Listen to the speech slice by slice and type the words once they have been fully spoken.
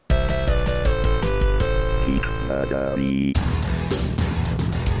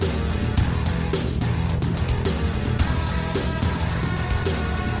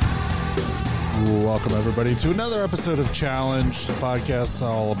Welcome, everybody, to another episode of Challenge, the podcast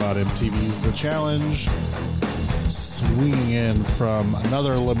all about MTV's The Challenge. Swinging in from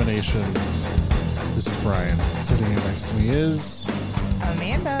another elimination. This is Brian. Sitting in next to me is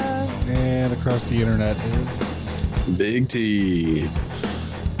Amanda. And across the internet is Big T.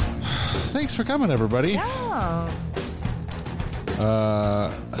 Thanks for coming, everybody. Yes.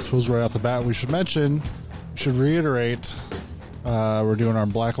 I suppose right off the bat we should reiterate, we're doing our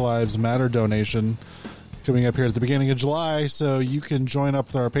Black Lives Matter donation coming up here at the beginning of July, so you can join up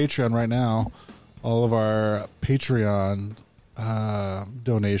with our Patreon right now. All of our Patreon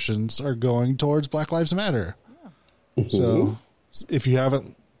donations are going towards Black Lives Matter. Yeah. So if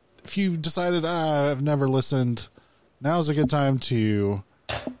you've decided, I've never listened, now's a good time to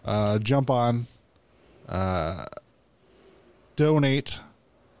jump on, donate,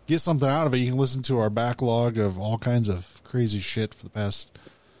 get something out of it. You can listen to our backlog of all kinds of crazy shit for the past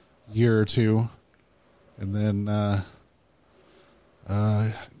year or two, and then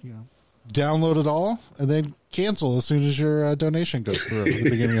download it all and then cancel as soon as your donation goes through at the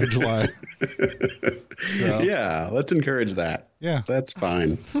beginning of July. So, yeah, let's encourage that. Yeah, that's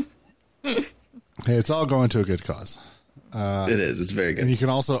fine. Hey, it's all going to a good cause. It is. It's very good. And you can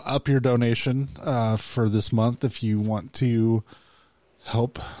also up your donation for this month if you want to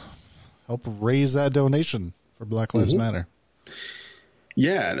help raise that donation for Black Lives Matter.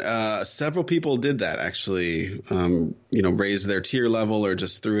 Yeah, several people did that, actually, raised their tier level or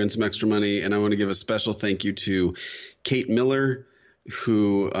just threw in some extra money. And I want to give a special thank you to Kate Miller,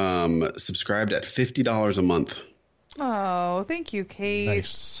 who subscribed at $50 a month. Oh, thank you, Kate.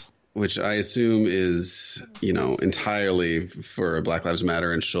 Nice. Which I assume is, entirely for Black Lives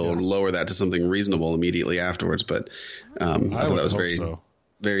Matter, and she'll lower that to something reasonable immediately afterwards. But I thought that was very,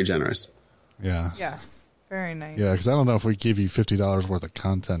 very generous. Yeah. Yes. Very nice. Yeah, because I don't know if we give you $50 worth of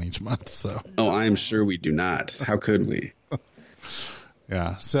content each month. So. Oh, I am sure we do not. How could we?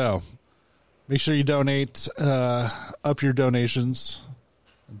 Yeah. So make sure you donate, up your donations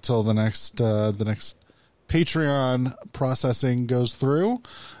until the next Patreon processing goes through,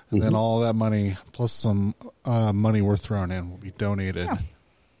 and then all that money plus some money we're throwing in will be donated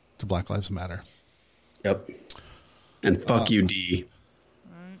to Black Lives Matter. Yep. And fuck you, D.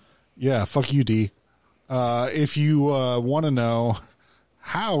 Yeah, fuck you, D. If you want to know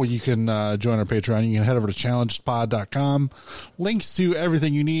how you can join our Patreon, you can head over to challengepod.com. Links to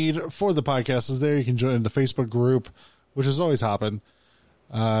everything you need for the podcast is there. You can join the Facebook group, which is always hopping.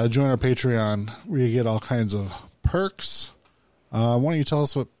 Join our Patreon where you get all kinds of perks. Why don't you tell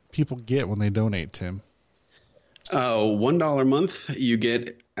us what people get when they donate, Tim? $1 a month, you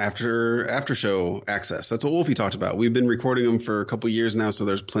get after show access. That's what Wolfie talked about. We've been recording them for a couple years now, so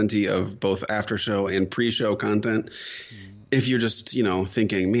there's plenty of both after show and pre-show content. If you're just,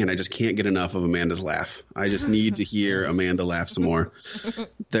 thinking, man, I just can't get enough of Amanda's laugh. I just need to hear Amanda laugh some more.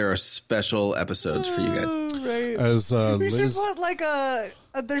 There are special episodes for you guys. Right. As we Liz, should put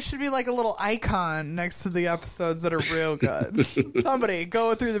there should be like a little icon next to the episodes that are real good. Somebody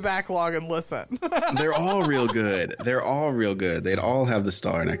go through the backlog and listen. They're all real good. They're all real good. They'd all have the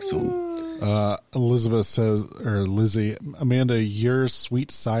star next to them. Elizabeth says, or Lizzie, Amanda, your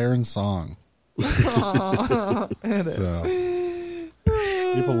sweet siren song. It is. So,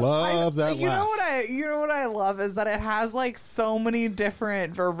 people love that laugh. You know what I love is that it has like so many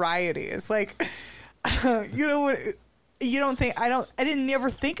different varieties. Like, you know what? You don't think I didn't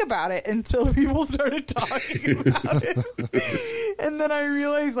ever think about it until people started talking about it, and then I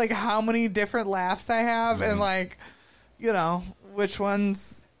realized like how many different laughs I have, and like, which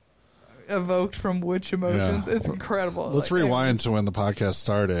ones evoked from which emotions. It's incredible. Let's rewind to when the podcast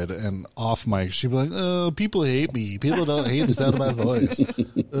started, and off mic she'd be like, "Oh, people hate me. People don't hate the sound of my voice.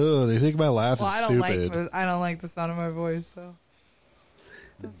 Oh, they think my laugh is stupid." I don't like the sound of my voice, so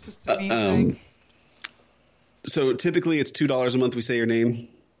that's just a me thing. So typically it's $2 a month we say your name,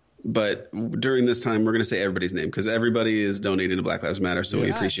 but during this time we're going to say everybody's name because everybody is donating to Black Lives Matter, so we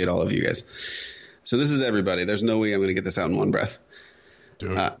appreciate all of you guys. So this is everybody. There's no way I'm going to get this out in one breath.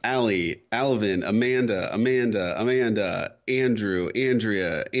 Allie, Alvin, Amanda, Andrew,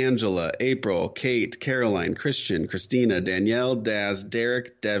 Andrea, Angela, April, Kate, Caroline, Christian, Christina, Danielle, Daz,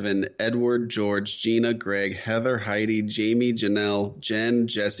 Derek, Devin, Edward, George, Gina, Greg, Heather, Heidi, Jamie, Janelle, Jen,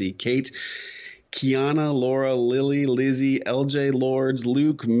 Jesse, Kate, Kiana, Laura, Lily, Lizzie, LJ, Lords,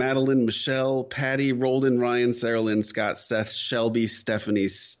 Luke, Madeline, Michelle, Patty, Roldan, Ryan, Sarah Lynn, Scott, Seth, Shelby, Stephanie,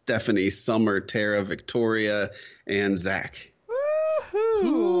 Summer, Tara, Victoria, and Zach.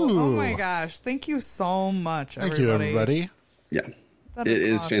 Ooh, oh my my gosh. Thank you so much, Thank you, everybody. Yeah. That It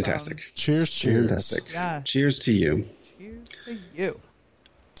is awesome. fantastic. Cheers. Fantastic. Yes. Cheers to you. Cheers to you.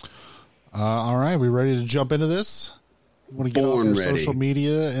 All right, we ready to jump into this? Want to get on your social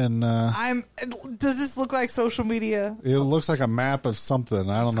media and Does this look like social media? it looks like a map of something.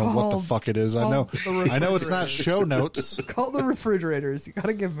 I don't know what the fuck it is. I know it's not show notes. It's called the refrigerators. You got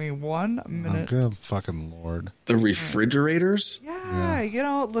to give me 1 Oh, minute. good fucking Lord. The refrigerators?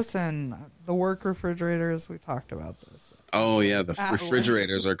 Yeah, listen, the work refrigerators, we talked about this. Oh, yeah, the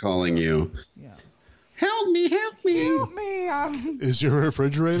refrigerators are calling you. Yeah. Help me, help me. Help me. Is your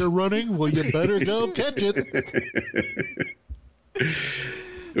refrigerator running? Well, you better go catch it.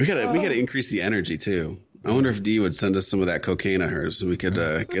 We gotta increase the energy too. I wonder if Dee would send us some of that cocaine of hers so we could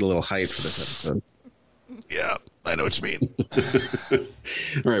get a little hype for this episode. Yeah, I know what you mean.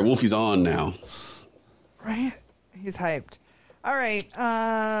 All right, Wolfie's on now. Right? He's hyped. All right.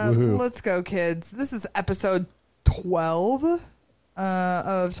 Let's go, kids. This is episode 12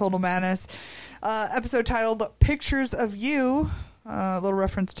 of Total Madness. Episode titled Pictures of You. A little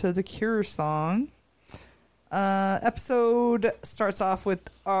reference to the Cure song. Episode starts off with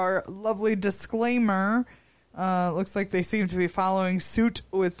our lovely disclaimer. Looks like they seem to be following suit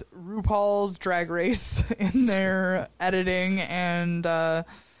with RuPaul's Drag Race in their editing and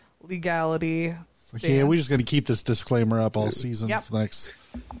legality stance. Yeah, we're just going to keep this disclaimer up all season for the next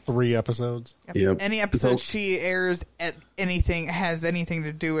 3 episodes. Yep. Any episode she airs at anything has anything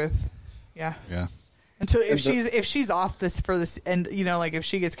to do with, yeah. Until if she's off this for this, and like if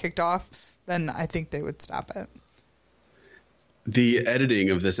she gets kicked off, then I think they would stop it. The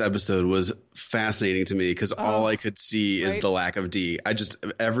editing of this episode was fascinating to me because all I could see is the lack of Dee.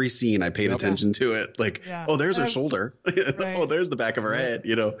 Every scene I paid attention to it. Like, oh, there's her shoulder. Oh, there's the back of her head.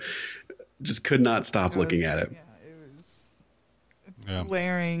 Just could not stop looking at it. Yeah,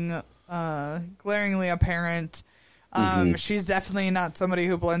 it's glaringly apparent. She's definitely not somebody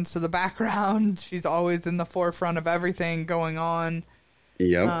who blends to the background. She's always in the forefront of everything going on.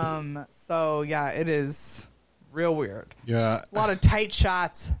 Yep. So yeah, it is real weird. Yeah. A lot of tight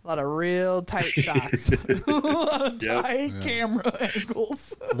shots. A lot of real tight shots. A lot of tight camera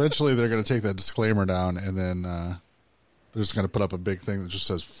angles. Eventually, they're going to take that disclaimer down, and then they're just going to put up a big thing that just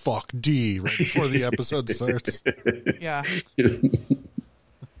says "fuck D" right before the episode starts. Yeah.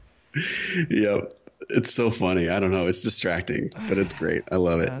 Yep. It's so funny. I don't know. It's distracting, but it's great. I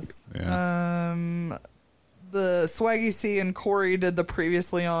love it. Yes. Yeah. The Swaggy C and Corey did the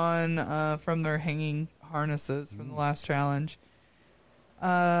previously on from their hanging harnesses from the last challenge.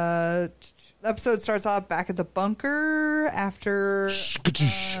 The episode starts off back at the bunker after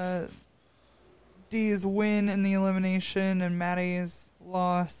Dee's win in the elimination and Maddie's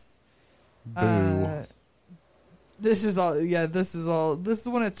loss. Boo. This is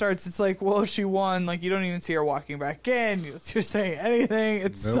when it starts. It's like, well, if she won, like, you don't even see her walking back in. You don't see her saying anything.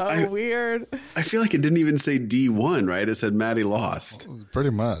 It's so weird. I feel like it didn't even say D1, right? It said Maddie lost.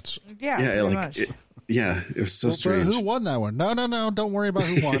 Pretty much. Yeah, pretty much. It was so strange. Who won that one? No. Don't worry about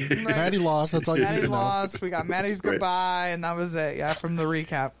who won. Right. Maddie lost. That's all you need to know. Maddie lost. We got Maddie's goodbye, and that was it. Yeah, from the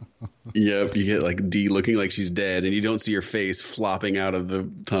recap. Yep, you get like Dee looking like she's dead, and you don't see her face flopping out of the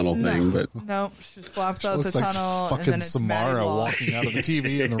tunnel thing. But no, she flops out the like tunnel, fucking and then it's Samara walking out of the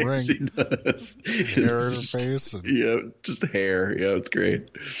TV in the ring. She does. Hair in her face. Just hair. Yeah, it's great.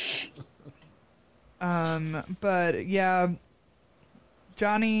 But yeah,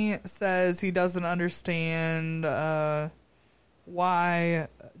 Johnny says he doesn't understand why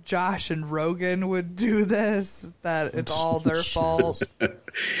Josh and Rogan would do this, that it's all their fault.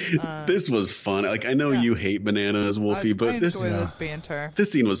 This was fun. Like, I know you hate bananas, Wolfie, but this banter.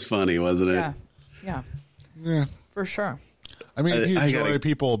 This scene was funny, wasn't it? Yeah. For sure. I mean, if you enjoy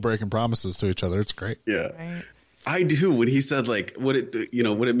people breaking promises to each other, it's great. Yeah. Right. I do. When he said, like, would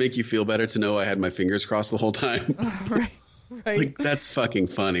it make you feel better to know I had my fingers crossed the whole time? Right. Like, that's fucking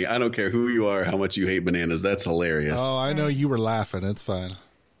funny. I don't care who you are, how much you hate bananas. That's hilarious. Oh, I know you were laughing. It's fine.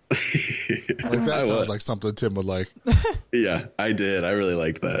 Like, that sounds like something Tim would like. Yeah, I did. I really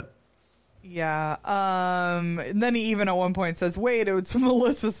liked that. Yeah. And then he even at one point says, wait, it's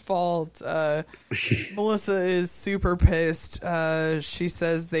Melissa's fault. Melissa is super pissed. She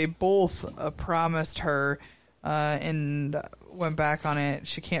says they both promised her and went back on it.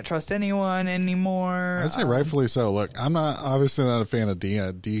 She can't trust anyone anymore. I'd say rightfully so. Look, I'm obviously not a fan of Dee.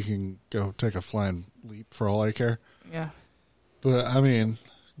 Dee can go take a flying leap for all I care. Yeah. But, I mean,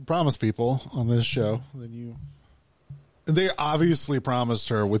 promise people on this show, they obviously promised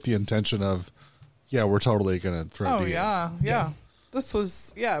her with the intention of, we're totally going to throw Dee in. Yeah. This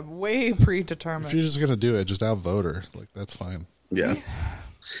was, way predetermined. If you're just going to do it, just outvote her. Like, that's fine. Yeah.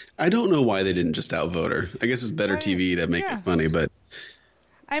 I don't know why they didn't just outvote her. I guess it's better TV to make it funny, but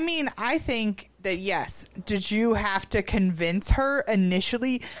I mean, I think that, yes, did you have to convince her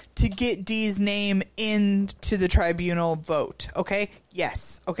initially to get Dee's name into the tribunal vote? Okay?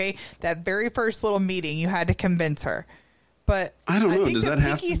 Yes. Okay? That very first little meeting, you had to convince her. But I don't know. think Does the that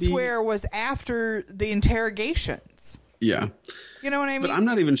have to be? pinky swear was after the interrogations. Yeah. You know what I mean? But I'm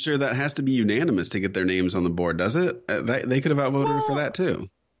not even sure that has to be unanimous to get their names on the board, does it? They could have outvoted her for that, too.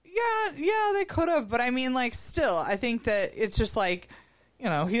 Yeah, they could have. But I mean, like, still, I think that it's just like, you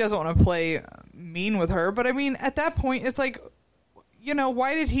know, he doesn't want to play mean with her. But I mean, at that point, it's like, you know,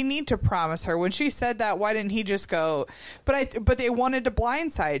 why did he need to promise her? When she said that, why didn't he just go? But they wanted to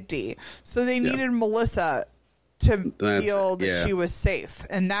blindside Dee. So they needed Melissa to feel that she was safe.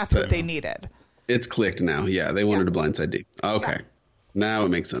 And that's what they needed. It's clicked now. Yeah, they wanted to blindside Dee. Okay. Yeah. Now it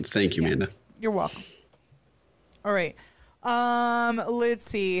makes sense. Thank you, Amanda. You're welcome. All right. Let's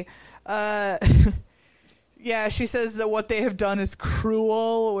see. Yeah, she says that what they have done is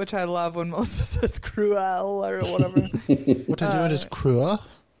cruel, which I love when Melissa says cruel or whatever. What they're doing is cruel?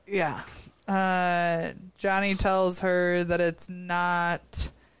 Yeah. Johnny tells her that it's not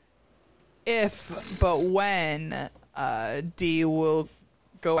if, but when Dee will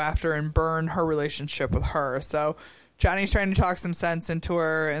go after and burn her relationship with her. So Johnny's trying to talk some sense into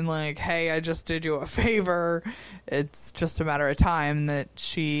her and like, hey, I just did you a favor. It's just a matter of time that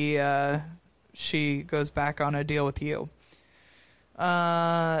she goes back on a deal with you.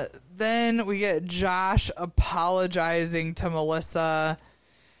 Then we get Josh apologizing to Melissa,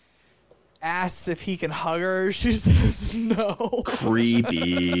 asks if he can hug her. She says no.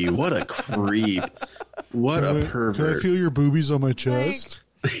 Creepy. What a creep. What a pervert. Can I feel your boobies on my chest?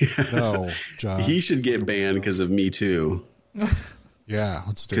 No, John. He should get banned because of Me Too. Yeah,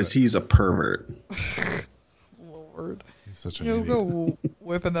 let's do it. Because he's a pervert. Lord. He's such an idiot. Go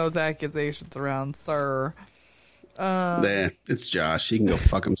whipping those accusations around, sir. It's Josh. He can go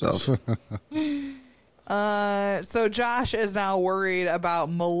fuck himself. So Josh is now worried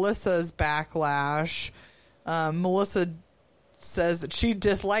about Melissa's backlash. Melissa says that she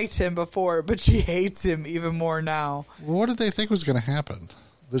disliked him before, but she hates him even more now. Well, what did they think was going to happen?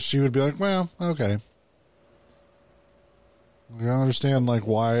 That she would be like, well, okay. I don't understand, like,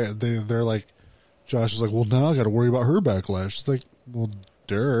 why they're like, Josh is like, well, now I got to worry about her backlash. It's like, well,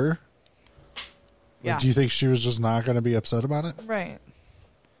 duh. Yeah. Like, do you think she was just not going to be upset about it? Right.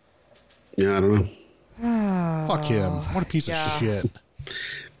 Yeah, I don't know. Fuck him. What a piece of shit.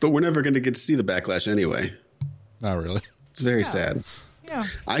 But we're never going to get to see the backlash anyway. Not really. It's very sad. Yeah.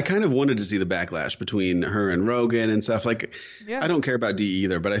 I kind of wanted to see the backlash between her and Rogan and stuff. Like, I don't care about Dee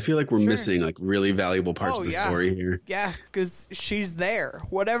either, but I feel like we're missing like really valuable parts of the story here. Yeah, because she's there.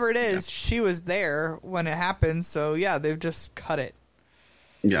 Whatever it is, she was there when it happened. So yeah, they've just cut it.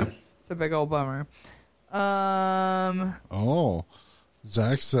 Yeah. It's a big old bummer.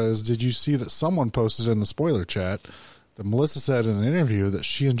 Zach says, did you see that someone posted in the spoiler chat that Melissa said in an interview that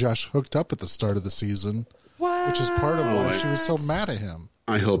she and Josh hooked up at the start of the season? What? Which is part of why she was so mad at him.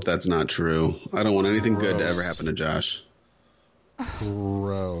 I hope that's not true. I don't want anything good to ever happen to Josh.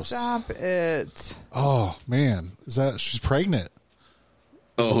 Gross. Stop it. Oh, man. She's pregnant?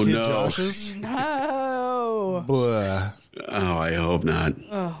 Oh, no. Josh's? No. Blah. Oh, I hope not.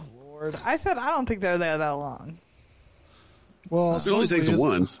 Oh, Lord. I said I don't think they're there that long. Well, it only takes it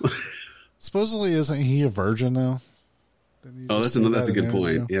once. Supposedly, isn't he a virgin, though? Oh, that's a good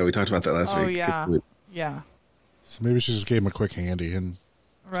point. Yeah, we talked about that last week. Oh, yeah. Yeah. So maybe she just gave him a quick handy and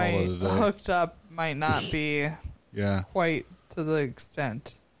right. Hooked up might not be quite to the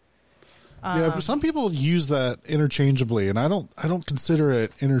extent. Yeah, but some people use that interchangeably, and I don't consider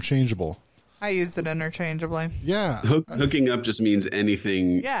it interchangeable. I use it interchangeably. Yeah. Hooking up just means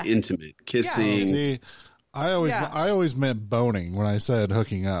anything intimate. Kissing. Yeah. See, I always meant boning when I said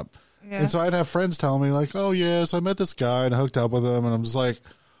hooking up. Yeah. And so I'd have friends tell me like, oh yes, I met this guy and hooked up with him, and I'm just like,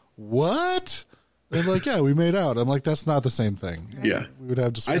 what? They're like, yeah, we made out. I'm like, that's not the same thing. Yeah, we would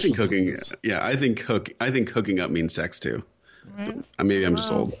have discussions. I think hooking. Yeah, I think hooking up means sex too. Right. Maybe I'm just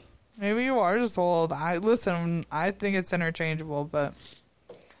old. Maybe you are just old. I think it's interchangeable, but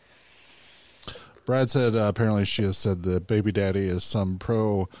Brad said apparently she has said the baby daddy is some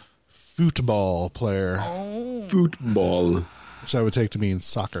pro football player. Oh. Football, which I would take to mean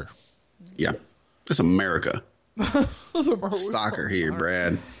soccer. Yeah, that's America. Soccer here,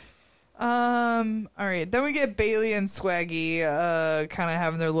 Brad. All right. Then we get Bailey and Swaggy kind of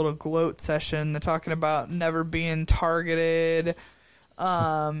having their little gloat session. They're talking about never being targeted.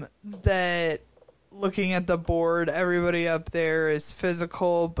 That looking at the board, everybody up there is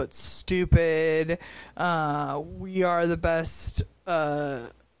physical but stupid. We are the best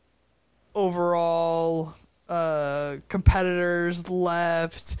overall competitors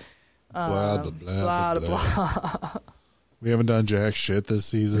left. Blah, blah, blah, Blah, blah. We haven't done jack shit this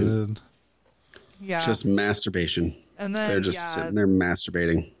season. Yeah. Just masturbation. And then, They're just sitting there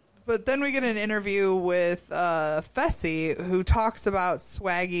masturbating. But then we get an interview with Fessy, who talks about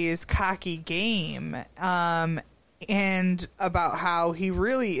Swaggy's cocky game, and about how he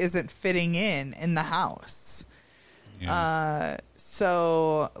really isn't fitting in the house. Yeah.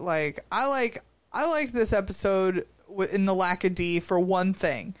 So like I like this episode in the lack of D for one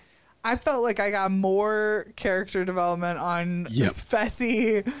thing. I felt like I got more character development on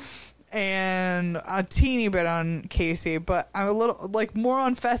Fessy and a teeny bit on Casey, but I'm a little like more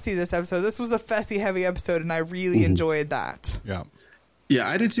on Fessy this episode. This was a Fessy heavy episode, and I really enjoyed that. Yeah. Yeah,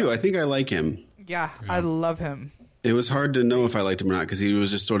 I did too. I think I like him. Yeah, I love him. It was hard to know if I liked him or not because he was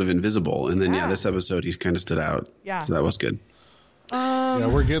just sort of invisible. And then, this episode, he kind of stood out. Yeah. So that was good. Yeah,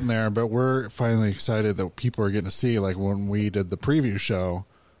 we're getting there, but we're finally excited that people are getting to see, like, when we did the preview show,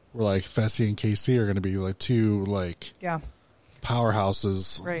 we're like, Fessy and KC are going to be, like, two, like,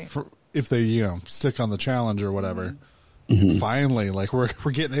 powerhouses. Right. If they, stick on the challenge or whatever. Finally, like, we're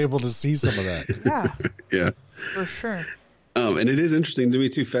getting able to see some of that. Yeah. Yeah. For sure. And it is interesting to me,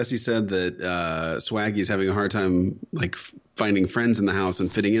 too. Fessy said that Swaggy's having a hard time, like, finding friends in the house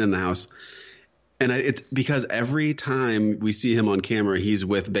and fitting in the house. And it's because every time we see him on camera, he's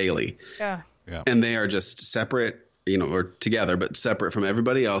with Bailey. Yeah. Yeah. And they are just separate, or together, but separate from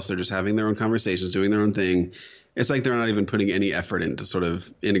everybody else. They're just having their own conversations, doing their own thing. It's like they're not even putting any effort into sort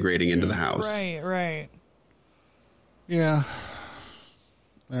of integrating into the house. Right. Yeah.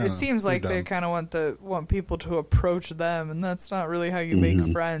 It seems like they kind of want people to approach them, and that's not really how you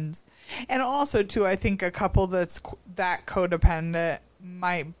make friends. And also, too, I think a couple that's that codependent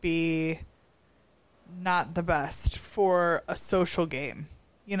might be not the best for a social game,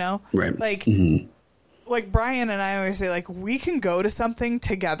 Right. Like, like Brian and I always say, like, we can go to something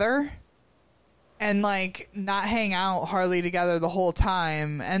together and, like, not hang out hardly together the whole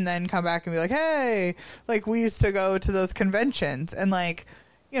time and then come back and be like, hey, like, we used to go to those conventions and, like,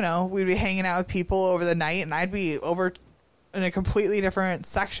 we'd be hanging out with people over the night, and I'd be over in a completely different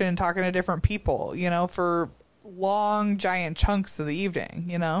section talking to different people, for long, giant chunks of the evening,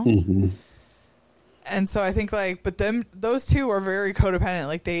 And so I think, like, but those two are very codependent.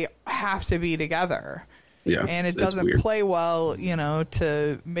 Like, they have to be together. Yeah. And it doesn't play well,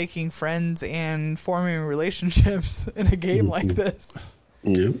 to making friends and forming relationships in a game like this.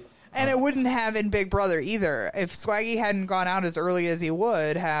 Yeah. And it wouldn't have in Big Brother either. If Swaggy hadn't gone out as early as he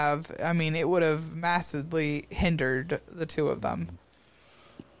would have, I mean, it would have massively hindered the two of them.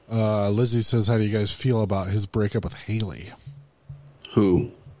 Lizzie says, how do you guys feel about his breakup with Haley?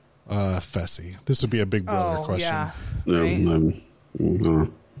 Who? Fessy. This would be a Big Brother question. Yeah. No.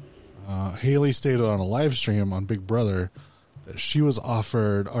 Haley stated on a live stream on Big Brother that she was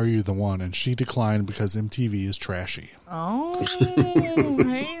offered Are You the One, and she declined because MTV is trashy. Oh, Haley.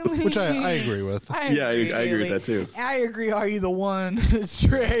 Which I agree with. I agree with that too. I agree. Are You the One? It's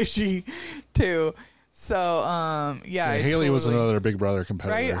trashy too. So, Haley was another Big Brother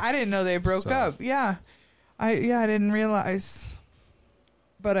competitor. Right? I didn't know they broke up. Yeah. I didn't realize.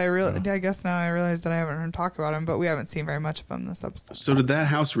 But I guess now I realize that I haven't heard him talk about him, but we haven't seen very much of him this episode. So did that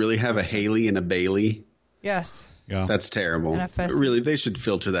house really have a Haley and a Bailey? Yes. Yeah. That's terrible. And a Fessy. Really, they should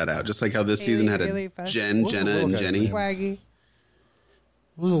filter that out. Just like how this season had a Jen, What's the Jenna, little and guy's Jenny. name? Swaggy.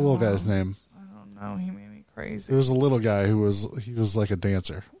 What was the little guy's name? I don't know. He made me crazy. There was a little guy he was like a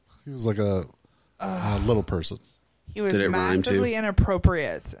dancer. He was like a little person. He was Did it rhyme, massively too?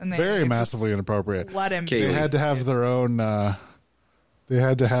 inappropriate. And Very massively inappropriate. Let him Okay. They had to have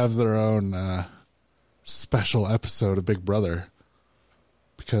their own special episode of Big Brother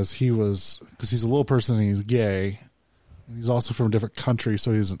because he's a little person and he's gay and he's also from a different country,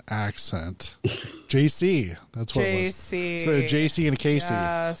 so he has an accent. JC, that's what it was. JC. So JC and Casey.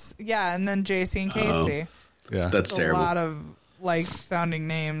 Yes. Yeah, and then JC and Casey. Yeah, That's A terrible. lot of like sounding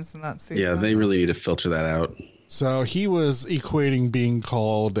names in that season. Yeah, they really need to filter that out. so he was equating being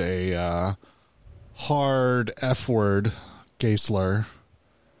called a hard F word, gay slur,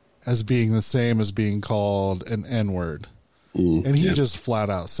 as being the same as being called an N word. And he just flat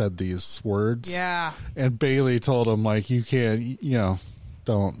out said these words. Yeah. And Bailey told him, like, you can't,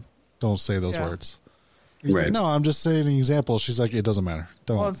 don't say those words. He's like, no, I'm just saying an example. She's like, it doesn't matter.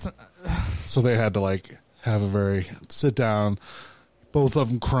 Don't. Well, So they had to, like, have sit down, both of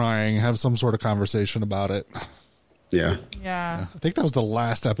them crying, have some sort of conversation about it. Yeah. Yeah. I think that was the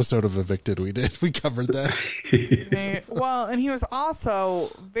last episode of Evicted we did. We covered that. Well, and he was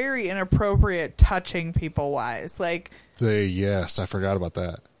also very inappropriate touching people wise. Like, Yes, I forgot about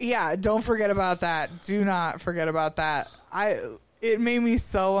that. yeah, don't forget about that. Do not forget about that. It made me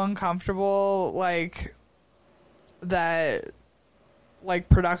so uncomfortable, like, that, like,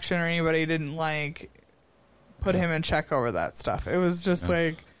 production or anybody didn't, like, put him in check over that stuff. It was just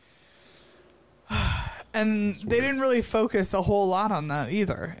like, and they didn't really focus a whole lot on that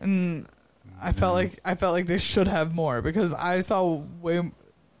either. And I felt like they should have more, because I saw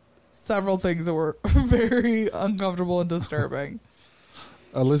several things that were very uncomfortable and disturbing.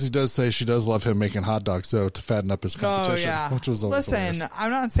 Lizzie does say she does love him making hot dogs, though, to fatten up his competition. Oh, yeah. Which was always hilarious. I'm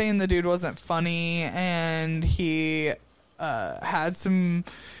not saying the dude wasn't funny, and he had some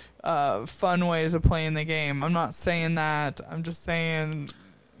fun ways of playing the game. I'm not saying that. I'm just saying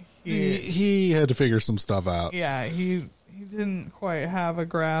he had to figure some stuff out. Yeah, he didn't quite have a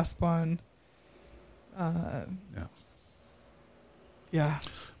grasp on. Yeah.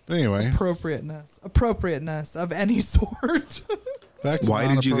 But anyway, appropriateness of any sort. Why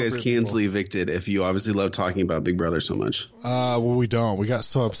did you guys cancel Evicted if you obviously love talking about Big Brother so much? Well, we don't. We got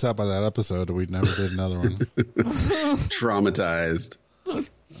so upset by that episode that we never did another one. Traumatized.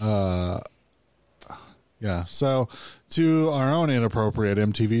 Yeah. So, to our own inappropriate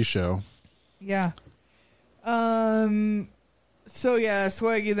MTV show. Yeah. So yeah,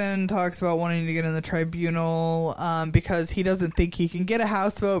 Swaggy then talks about wanting to get in the tribunal because he doesn't think he can get a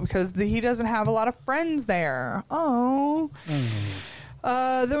House vote because he doesn't have a lot of friends there. Oh.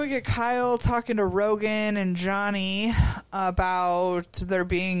 Then we get Kyle talking to Rogan and Johnny about there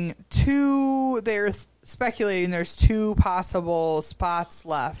being they're speculating there's two possible spots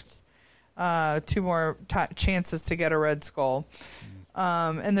left. Two more chances to get a Red Skull.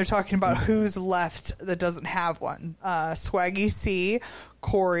 And they're talking about who's left that doesn't have one. Swaggy C,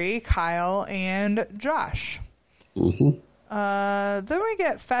 Corey, Kyle, and Josh. Mm-hmm. Then we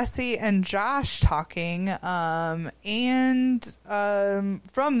get Fessy and Josh talking. And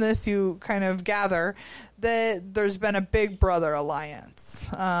from this, you kind of gather that there's been a Big Brother alliance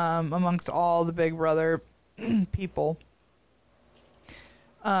amongst all the Big Brother people.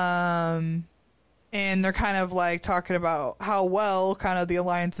 And they're kind of like talking about how well kind of the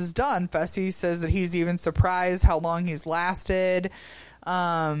alliance is done. Fessy says that he's even surprised how long he's lasted,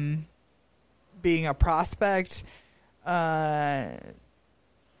 being a prospect. And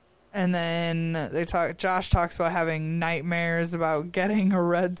then Josh talks about having nightmares about getting a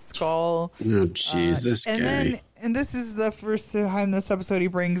Red Skull. Oh, jeez, this guy. And this is the first time this episode he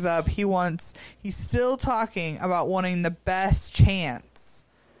brings up he's still talking about wanting the best chance.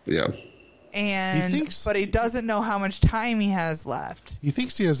 Yeah. But he doesn't know how much time he has left. He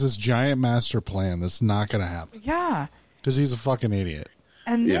thinks he has this giant master plan that's not going to happen. Yeah. Because he's a fucking idiot.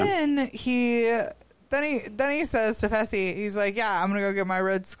 And then he says to Fessy, he's like, yeah, I'm going to go get my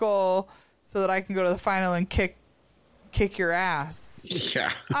Red Skull so that I can go to the final and kick your ass.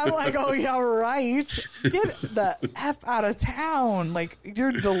 Yeah. I'm like, oh, yeah, right. Get the F out of town. Like,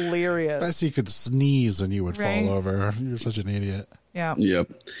 you're delirious. Fessy could sneeze and you would fall over. You're such an idiot. Yeah.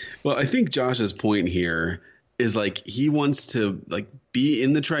 Yep. Well, I think Josh's point here is like he wants to like be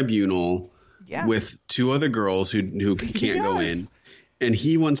in the tribunal with two other girls who can't go in, and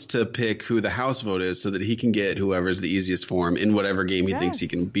he wants to pick who the House vote is so that he can get whoever's the easiest for him in whatever game he thinks he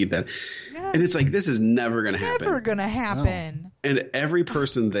can beat that. Yes. And it's like this is never going to happen. Never going to happen. No. And every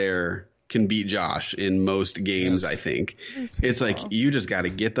person there can beat Josh in most games. I think it's like you just got to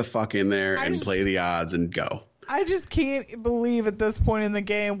get the fuck in there and play the odds and go. I just can't believe at this point in the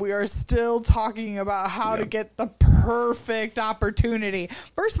game we are still talking about how to get the perfect opportunity.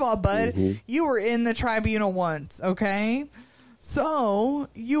 First of all, bud, you were in the tribunal once, okay? So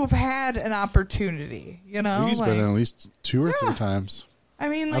you've had an opportunity, you know? He's been at least 2 or 3 times. I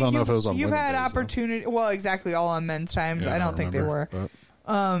mean, like, I don't know if it was on you've had days, opportunity. Well, exactly, all on men's times. Yeah, I don't think they were.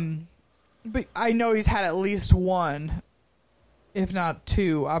 But I know he's had at least 1, if not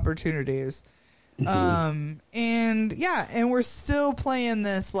 2 opportunities. And we're still playing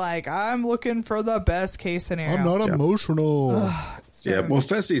this like I'm looking for the best case scenario. I'm not emotional. Well,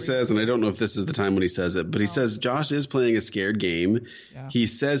 Fessy says, and I don't know if this is the time when he says it, but he says Josh is playing a scared game. Yeah. He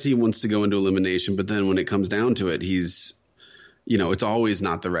says he wants to go into elimination, but then when it comes down to it, he's, it's always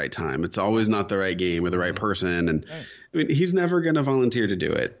not the right time. It's always not the right game or the right person. And I mean, he's never going to volunteer to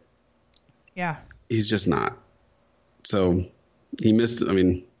do it. Yeah. He's just not. So he missed,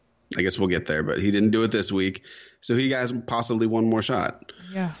 I guess we'll get there, but he didn't do it this week. So he has possibly one more shot.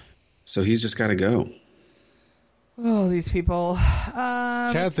 Yeah. So he's just got to go. Oh, these people.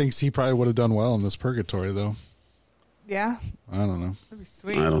 Kat thinks he probably would have done well in this purgatory, though. Yeah. I don't know. That'd be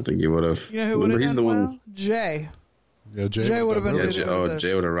sweet. I don't think he would have. You know who would have He's done the one. well? Jay. Yeah, Jay would have been really good at this.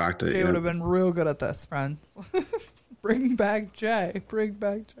 Jay would have rocked it. Jay yeah. would have been real good at this, friends. Bring back Jay. Bring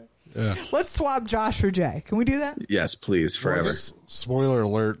back Jay. Yeah. Let's swap Josh for Jay. Can we do that? Yes, please, forever. Well, spoiler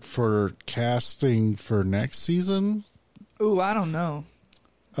alert for casting for next season. Ooh, I don't know.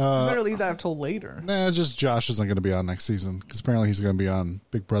 You better leave that till later. Nah, just Josh isn't going to be on next season because apparently he's going to be on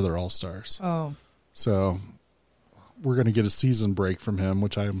Big Brother All Stars. Oh. So we're going to get a season break from him,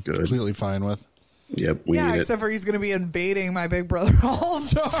 which I'm completely fine with. Yep, we need except for he's going to be invading my Big Brother All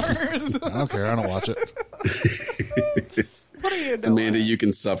Stars. I don't care. I don't watch it. What are you doing? Amanda, you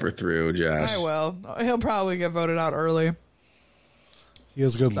can suffer through, Josh. I will. He'll probably get voted out early. He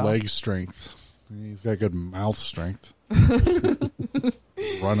has good leg strength. He's got good mouth strength.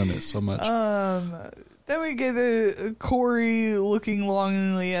 Running it so much. Then we get Corey looking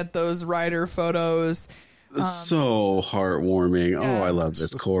longingly at those rider photos. It's so heartwarming. Yeah. Oh, I love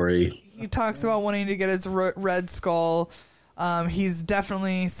this, Corey. He talks about wanting to get his red skull. He's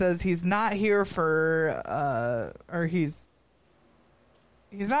definitely says he's not here for, he's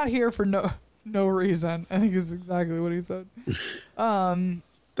not here for no reason. I think is exactly what he said.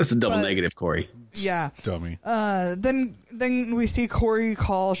 That's a double negative, Corey. Yeah. Dummy. Then we see Corey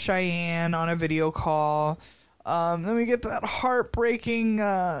call Cheyenne on a video call. Then we get that heartbreaking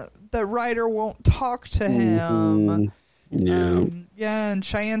that Ryder won't talk to him. Yeah. Yeah, and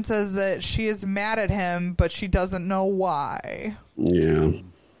Cheyenne says that she is mad at him, but she doesn't know why. Yeah.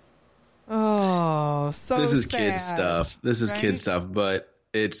 Oh, so This is sad, kid stuff. This is right? kid stuff, but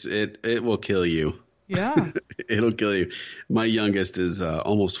it will kill you. Yeah. It'll kill you. My youngest is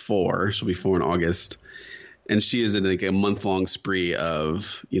almost 4. She'll be 4 in August. And she is in like a month-long spree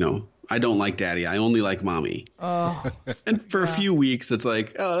of, I don't like daddy. I only like mommy. Oh. And for a few weeks, it's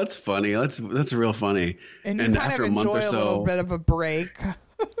like, oh, that's funny. That's real funny. And you kind of enjoy a little bit of a break.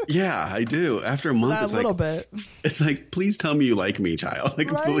 Yeah, I do. After a month, it's like, bit. It's like, please tell me you like me, child. Like,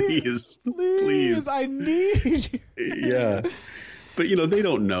 Right? please. I need you. Yeah. But, they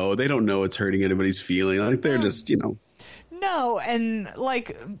don't know. They don't know it's hurting anybody's feeling. Like, they're just, No, and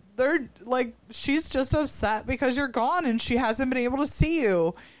they're she's just upset because you're gone and she hasn't been able to see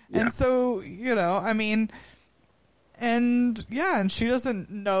you. Yeah. And so, and she doesn't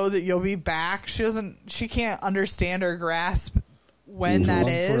know that you'll be back. She can't understand or grasp when that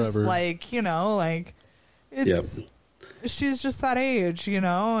is. Forever. It's she's just that age,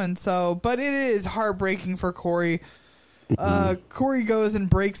 and so, but it is heartbreaking for Corey. Corey goes and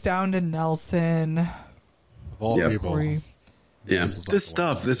breaks down to Nelson. Of all people. Corey. Yeah,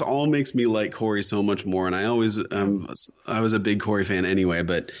 this all makes me like Corey so much more. And I always, I was a big Corey fan anyway.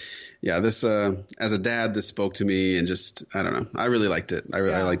 But yeah, this as a dad, this spoke to me, and just I don't know, I really liked it. I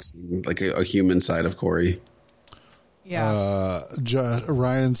liked seeing like a human side of Corey. Yeah.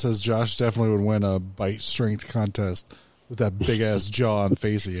 Ryan says Josh definitely would win a bite strength contest with that big ass jaw and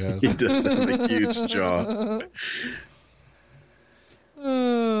face he has. He does have a huge jaw.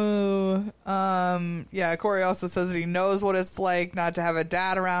 Yeah, Corey also says that he knows what it's like not to have a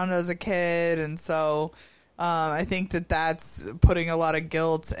dad around as a kid, and so I think that's putting a lot of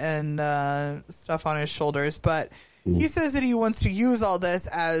guilt and stuff on his shoulders, but he says that he wants to use all this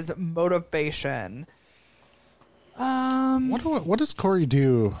as motivation. What does Corey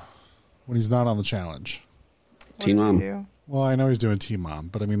do when he's not on the challenge? Teen Mom. Well, I know he's doing Teen Mom,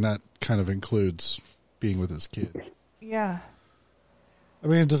 but I mean that kind of includes being with his kid. Yeah. I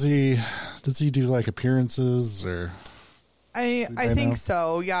mean, does he do like appearances or? I think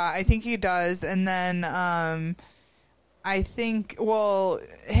so. Yeah, I think he does. And then I think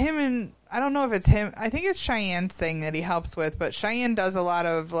him and I don't know if it's him. I think it's Cheyenne's thing that he helps with, but Cheyenne does a lot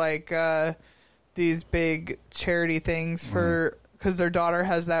of these big charity things because their daughter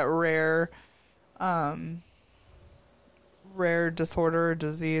has that rare disorder or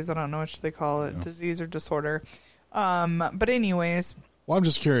disease. I don't know what they call it, disease or disorder. But anyways. Well, I'm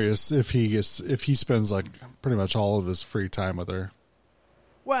just curious if he spends like pretty much all of his free time with her.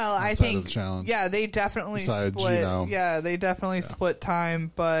 Well, I think they definitely split. They definitely split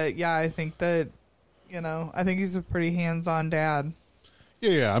time. But yeah, I think that I think he's a pretty hands-on dad.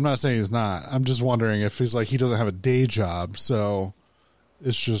 Yeah. I'm not saying he's not. I'm just wondering if he's like he doesn't have a day job, so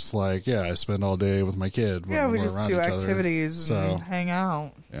it's just like I spend all day with my kid. Yeah, we just do activities and hang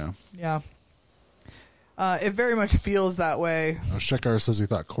out. Yeah. It very much feels that way. Shekar says he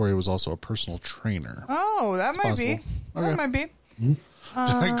thought Corey was also a personal trainer. Oh, that might be. Okay. That might be.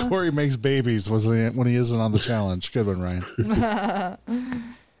 Corey makes babies when he isn't on the challenge. Good one, Ryan.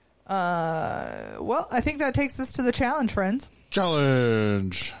 Well, I think that takes us to the challenge, friends.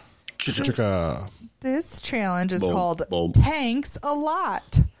 Challenge. Chicka. this challenge is Boom, called boom. Tanks a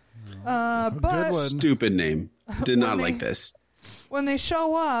Lot. But Good one. Stupid name. Did not When like they- this. when they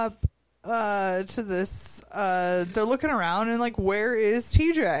show up to this, they're looking around and like, where is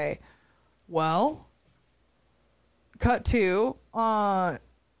TJ? Well, cut to a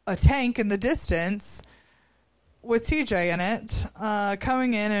tank in the distance with TJ in it,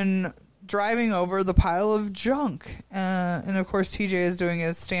 coming in and driving over the pile of junk. And of course, TJ is doing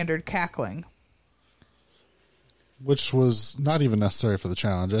his standard cackling. Which was not even necessary for the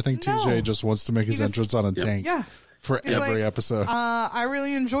challenge. I think No. TJ just wants to make his just- entrance on a tank Yeah. for He's every like, episode. I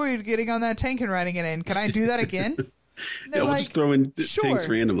really enjoyed getting on that tank and riding it in. Can I do that again? And Yeah, they're we'll just throw in sure. tanks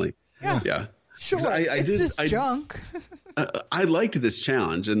randomly. Yeah. Yeah. Sure, 'Cause it's just junk. I liked this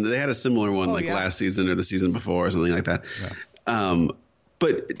challenge, and they had a similar one yeah. last season or the season before or something like that. Yeah.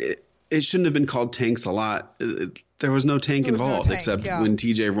 But it shouldn't have been called Tanks a Lot. There was no tank There was no involved tank, except yeah. when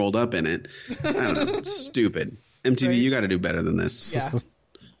TJ rolled up in it. I don't know. It's stupid. MTV, Right. you got to do better than this. Yeah,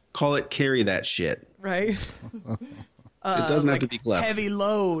 Call it Carry That Shit. right. It doesn't have to be clever. Heavy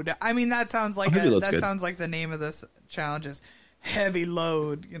load. I mean, that sounds like Heavy Load's that good. sounds like the name of this challenge is Heavy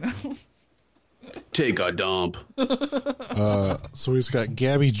Load. You know. Take a dump. So he's got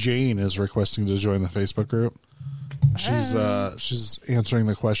Gabby Jane is requesting to join the Facebook group. She's answering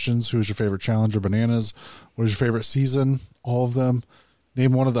the questions. Who's your favorite challenge or bananas? What is your favorite season? All of them.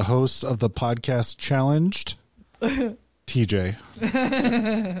 Name one of the hosts of the podcast Challenged. TJ.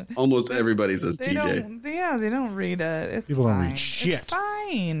 Almost everybody says They TJ. don't. Yeah, they don't read it. It's People don't fine. read shit. It's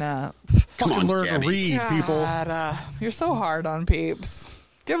fine. Fucking on, learn Gabby. to read, people. God, you're so hard on peeps.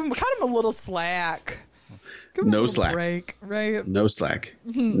 Cut them a little slack. Give 'em a No little slack. break, right? No slack.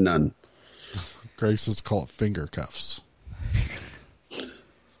 Mm-hmm. None. Greg says call it finger cuffs.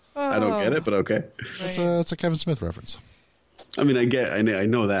 I don't get it, but okay. It's a Kevin Smith reference. I mean, I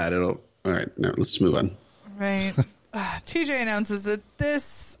know that. All right, no, let's move on. Right. TJ announces that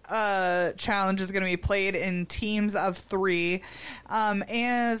this challenge is going to be played in teams of 3,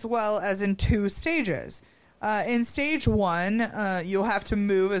 as well as in 2 stages. In stage 1, you'll have to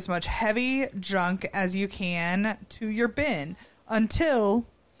move as much heavy junk as you can to your bin until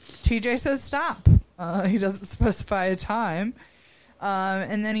TJ says stop. He doesn't specify a time.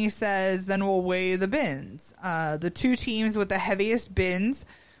 And then he says, then we'll weigh the bins. The 2 teams with the heaviest bins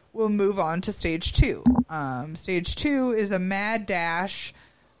will move on to stage 2. Stage 2 is a mad dash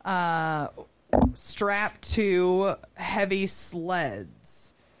strapped to heavy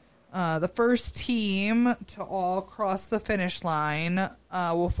sleds. The first team to all cross the finish line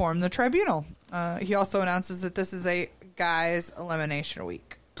will form the tribunal. He also announces that this is a guys' elimination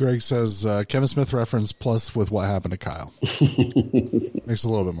week. Greg says Kevin Smith reference plus with what happened to Kyle. Makes a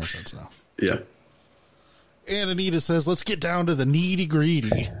little bit more sense now. Yeah. And Anita says, let's get down to the needy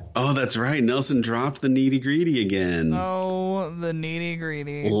greedy. Oh, that's right. Nelson dropped the nitty gritty again. Oh, the nitty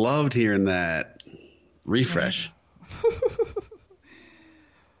gritty. Loved hearing that. Refresh.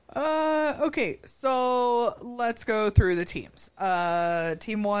 Okay, so let's go through the teams.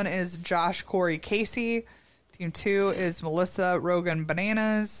 Team 1 is Josh, Corey, Casey. Team 2 is Melissa, Rogan,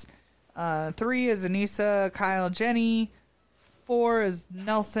 Bananas. 3 is Anissa, Kyle, Jenny. 4 is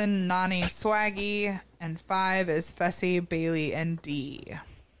Nelson, Nani, Swaggy. And 5 is Fessy, Bailey, and D.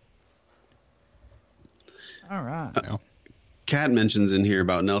 All right. Kat mentions in here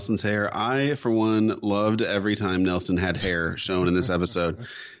about Nelson's hair. I, for one, loved every time Nelson had hair shown in this episode.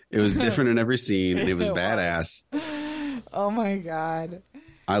 It was different in every scene. It was badass. Oh my god.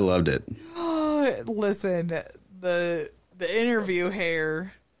 I loved it. Listen, the interview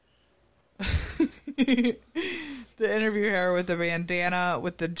hair. The interview hair with the bandana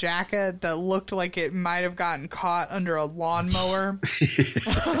with the jacket that looked like it might have gotten caught under a lawnmower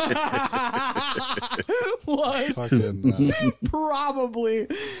was Fucking, probably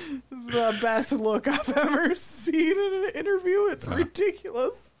the best look I've ever seen in an interview. It's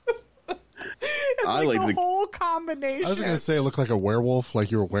ridiculous. It's I like like the the- whole combination. I was going to say it looked like a werewolf,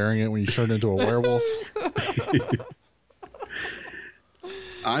 like you were wearing it when you turned into a werewolf.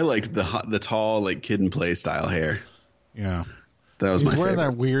 I liked the tall, like, kid and play style hair. Yeah. That was He's my wearing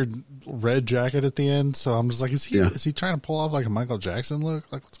favorite. that weird red jacket at the end, so I'm just like, is Yeah. he trying to pull off like a Michael Jackson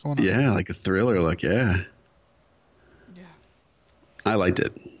look? Like, what's going on? Yeah, like a Thriller look. Yeah. Yeah. I liked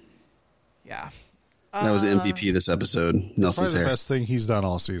it. Yeah. That was the MVP this episode. Nelson's Probably the hair. best thing he's done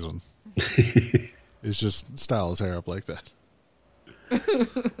all season. Is just style his hair up like that.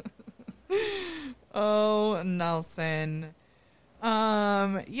 Oh, Nelson.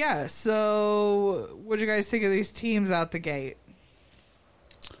 Yeah, so what do you guys think of these teams out the gate?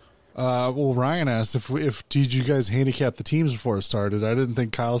 Well, Ryan asked if did you guys handicap the teams before it started? I didn't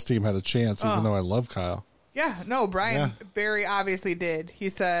think Kyle's team had a chance, even though I love Kyle. Yeah, no, Brian very obviously did. He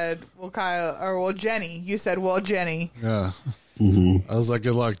said, Jenny. You said, well, Jenny. Yeah. I was like,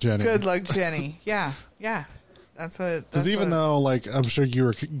 good luck, Jenny. Good luck, Jenny. Yeah. That's what. Because even though, like, I'm sure you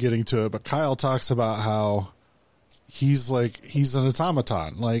were getting to it, but Kyle talks about how he's an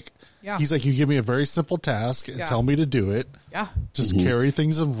automaton. Like, he's like, you give me a very simple task and tell me to do it. Yeah. Just carry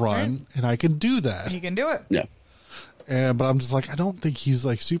things and run, and I can do that. He can do it. Yeah. But I'm just like, I don't think he's,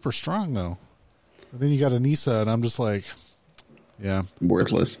 like, super strong, though. And then you got Anissa, and I'm just like, yeah.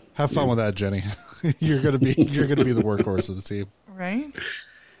 Worthless. Have fun with that, Jenny. You're gonna be the workhorse of the team. Right?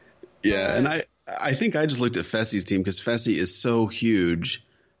 Yeah, and I think I just looked at Fessy's team because Fessy is so huge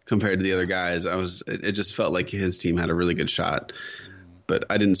compared to the other guys. It just felt like his team had a really good shot, but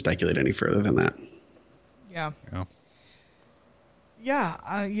I didn't speculate any further than that. Yeah.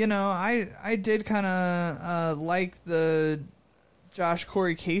 I did kind of like the Josh,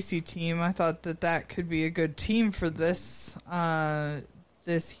 Corey, Casey team. I thought that could be a good team for this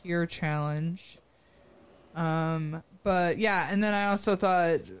here challenge. But yeah, and then I also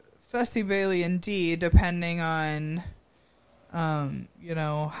thought Fessy, Bailey, and Dee, depending on, how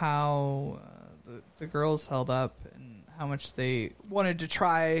the girls held up and how much they wanted to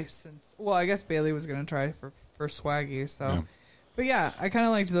try. I guess Bailey was going to try for Swaggy. So, yeah. But yeah, I kind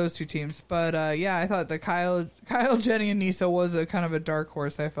of liked those two teams. But I thought that Kyle, Jenny, and Nisa was a kind of a dark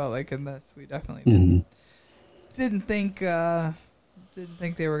horse. I felt like in this, we definitely didn't think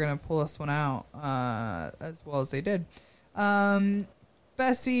they were going to pull this one out as well as they did.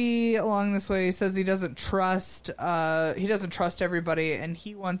 Fessy, along this way, says he doesn't trust everybody, and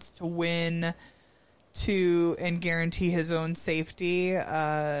he wants to win and guarantee his own safety.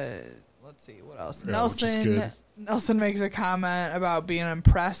 Let's see what else. Yeah, Nelson makes a comment about being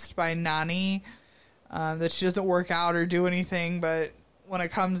impressed by Nani, that she doesn't work out or do anything, but when it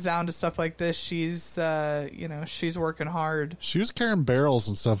comes down to stuff like this, she's working hard. She was carrying barrels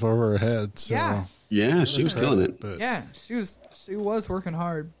and stuff over her head. So. Yeah, she was killing it. But. Yeah, she was working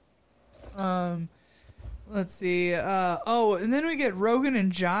hard. Let's see. And then we get Rogan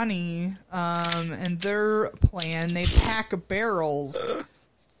and Johnny, and their plan. They pack barrels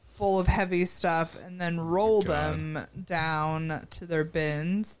full of heavy stuff and then roll them down to their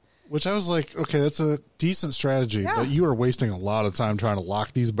bins. Which I was like, okay, that's a decent strategy, but you are wasting a lot of time trying to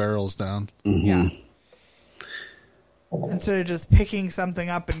lock these barrels down. Yeah. Instead of just picking something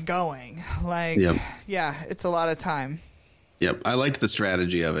up and going. It's a lot of time. Yep, I liked the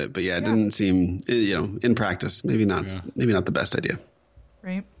strategy of it, but it didn't seem, in practice, maybe not the best idea.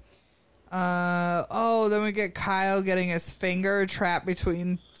 Right. Then we get Kyle getting his finger trapped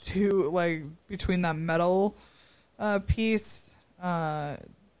between that metal piece.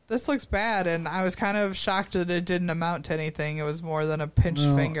 This looks bad, and I was kind of shocked that it didn't amount to anything. It was more than a pinched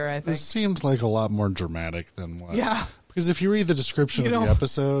finger, I think. This seemed like a lot more dramatic than what... Yeah. Because if you read the description of the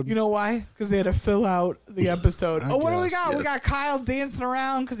episode... You know why? Because they had to fill out the episode. What do we got? Yes. We got Kyle dancing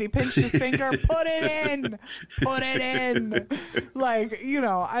around because he pinched his finger. Put it in! Put it in!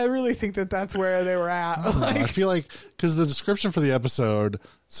 I really think that's where they were at. I feel like... Because the description for the episode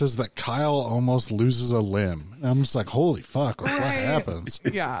says that Kyle almost loses a limb. And I'm just like, holy fuck, what happens?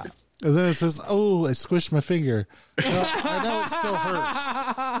 Yeah. And then it says, I squished my finger. Well, I know it still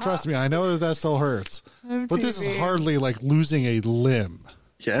hurts. Trust me, I know that still hurts. But this is hardly like losing a limb.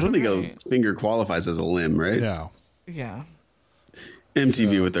 Yeah, I don't think a finger qualifies as a limb, right? Yeah. Yeah.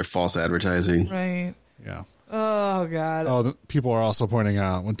 MTV with their false advertising. Right. Yeah. Oh, God. Oh, people are also pointing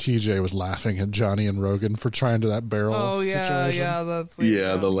out when TJ was laughing at Johnny and Rogan for trying to that barrel situation. That's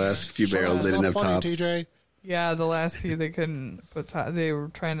the last few barrels they didn't have tops. TJ. Yeah, the last few they couldn't put they were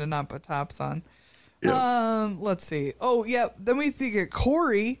trying to not put tops on. Yep. Let's see. Oh, yeah. Then we think of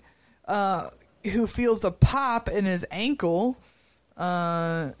Corey, who feels a pop in his ankle.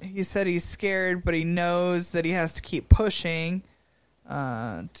 He said he's scared, but he knows that he has to keep pushing.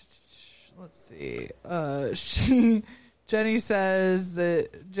 Let's see. Jenny says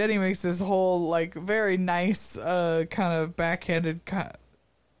that Jenny makes this whole very nice kind of backhanded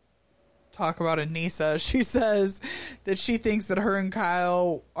talk about Anissa. She says that she thinks that her and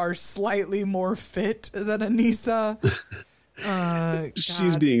Kyle are slightly more fit than Anissa.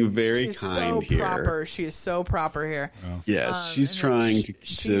 She's being very kind here. Proper. She is so proper here. Oh. Yes, she's trying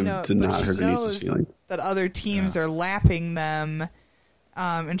to not hurt Anissa's feelings. That other teams are lapping them,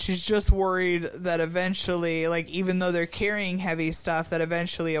 and she's just worried that eventually, even though they're carrying heavy stuff, that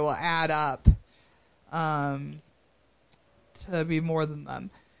eventually it will add up to be more than them.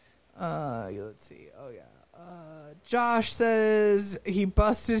 Let's see. Oh, yeah. Josh says he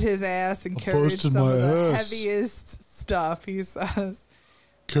busted his ass and carried some of the heaviest stuff, he says.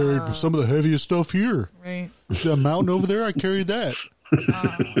 Carried some of the heaviest stuff here. Right. See that mountain over there? I carried that.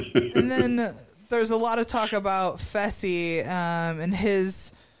 And then there's a lot of talk about Fessy and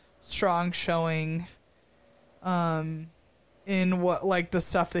his strong showing in what, like, the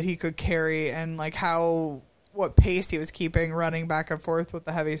stuff that he could carry and, like, what pace he was keeping running back and forth with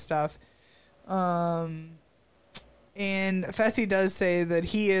the heavy stuff. And Fessy does say that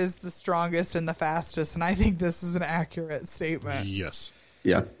he is the strongest and the fastest, and I think this is an accurate statement. Yes.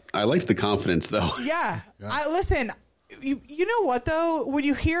 Yeah. I liked the confidence, though. Yeah. Listen, you know what, though? When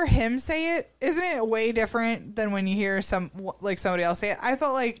you hear him say it, isn't it way different than when you hear somebody else say it? I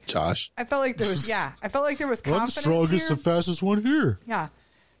felt like... Josh. I felt like there was confidence I'm the strongest here. and fastest one here. Yeah.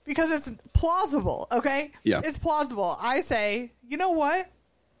 Because it's plausible, okay? Yeah. It's plausible. I say, you know what?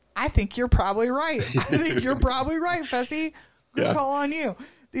 I think you're probably right. I think you're probably right, Fessy. Good call on you.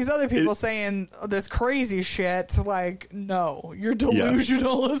 These other people saying this crazy shit, like, no, you're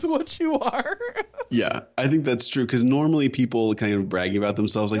delusional is what you are. Yeah, I think that's true, because normally people kind of bragging about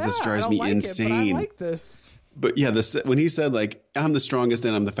themselves like this drives me insane. But I like this. But yeah, when he said, like, I'm the strongest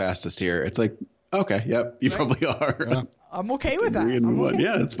and I'm the fastest here, it's like, okay, yep, you probably are. Yeah. I'm okay with that.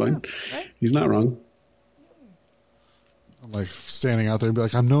 Yeah, that's fine. Right? He's not wrong. I'm like standing out there and be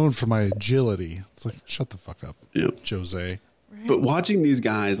like, I'm known for my agility. It's like, shut the fuck up, Jose. Right. But watching these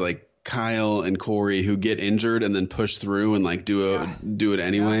guys like Kyle and Corey who get injured and then push through and like do it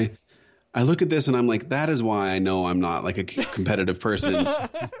anyway. Yeah. I look at this and I'm like, that is why I know I'm not like a competitive person.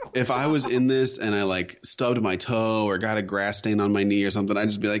 If I was in this and I like stubbed my toe or got a grass stain on my knee or something, I'd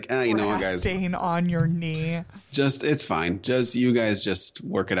just be like, you know what, guys? Stain on your knee. It's fine. Just you guys just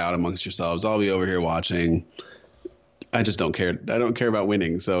work it out amongst yourselves. I'll be over here watching. I just don't care. I don't care about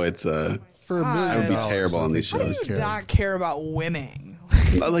winning. So it's for $1 I would be terrible on these shows. How do you not care about winning?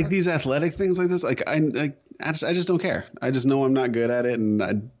 Like these athletic things like this, like I just don't care. I just know I'm not good at it,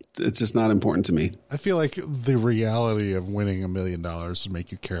 and it's just not important to me. I feel like the reality of winning $1 million would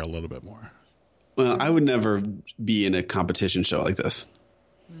make you care a little bit more. Well, I would never be in a competition show like this.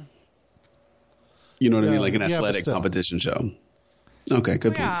 You know what I mean? Like an athletic competition show. Okay,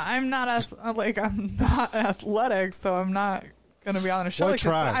 good point. Yeah, I'm not athletic, so I'm not going to be on a show like this.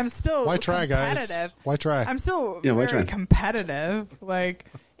 But I'm still competitive. Guys? Why try? I'm still very competitive. Like,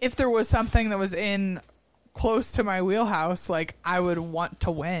 if there was something that was in close to my wheelhouse, like, I would want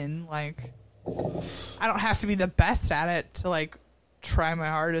to win. Like, I don't have to be the best at it to, like, try my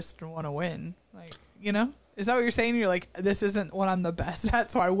hardest and want to win. Like, you know? Is that what you're saying? You're like, this isn't what I'm the best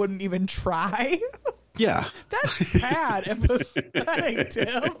at, so I wouldn't even try? Yeah. That's sad. Empathetic,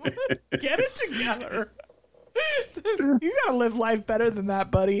 Tim. Get it together. You gotta live life better than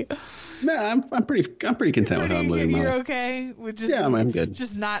that, buddy. No, I'm pretty content with how I'm living. You're okay with just I'm good.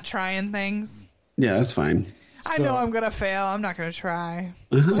 Just not trying things. Yeah, that's fine. I know I'm gonna fail. I'm not gonna try.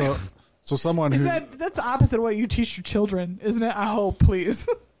 So someone that's the opposite of what you teach your children, isn't it? I hope, please.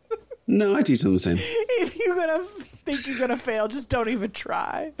 No, I teach them the same. If you're gonna think you're gonna fail, just don't even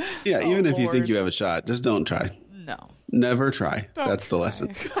try. Yeah, even if you think you have a shot, just don't try. No. Never try. That's the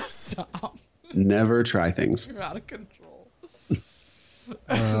lesson. Stop. Never try things. You're out of control.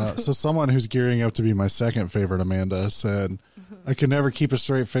 So someone who's gearing up to be my second favorite, Amanda, said, I can never keep a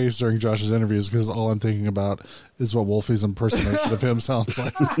straight face during Josh's interviews because all I'm thinking about is what Wolfie's impersonation of him sounds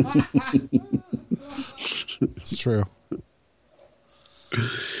like. It's true.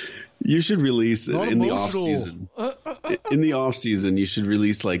 You should release in the off season. In the off season, you should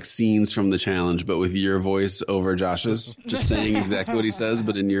release like scenes from the challenge, but with your voice over Josh's, just saying exactly what he says,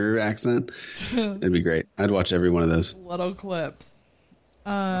 but in your accent. It'd be great. I'd watch every one of those. Little clips.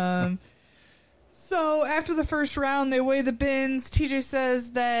 So after the first round, they weigh the bins. TJ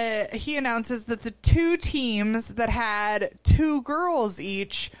says that he announces that the two teams that had 2 girls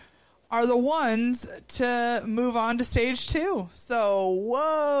each are the ones to move on to stage 2. So,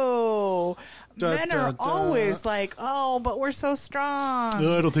 whoa. Men are always like, oh, but we're so strong.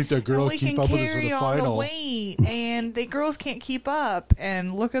 I don't think that girl can keep up with us in the carry all final. the weight, and the girls can't keep up.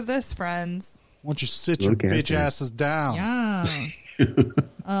 And look at this, friends. Why don't you sit your bitch asses down? Yeah.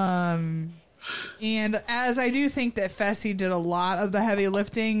 And as I do think that Fessy did a lot of the heavy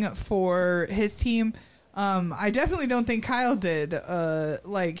lifting for his team, I definitely don't think Kyle did.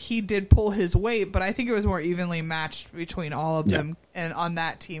 Like, he did pull his weight, but I think it was more evenly matched between all of them and on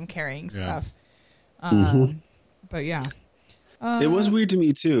that team carrying stuff. But yeah. It was weird to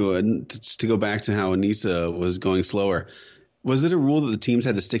me too. And to go back to how Anissa was going slower, was it a rule that the teams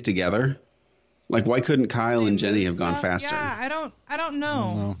had to stick together? Like, why couldn't Kyle and Jenny have gone faster? Yeah, I don't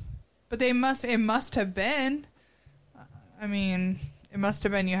know. But it must have been. I mean, it must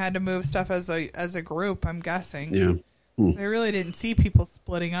have been you had to move stuff as a group, I'm guessing. Yeah. I really didn't see people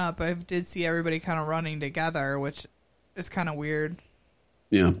splitting up. I did see everybody kind of running together, which is kind of weird.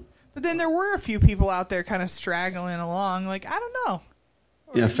 Yeah. But then there were a few people out there kind of straggling along. Like, I don't know.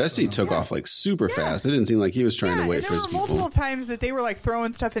 Yeah, Fessy took off like super fast. It didn't seem like he was trying to wait for his people. There were multiple times that they were like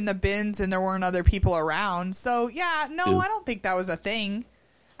throwing stuff in the bins and there weren't other people around. So, I don't think that was a thing.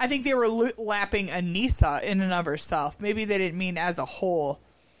 I think they were lapping Anissa in and of herself. Maybe they didn't mean as a whole.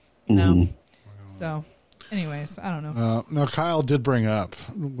 You know? So, anyways, I don't know. Now, Kyle did bring up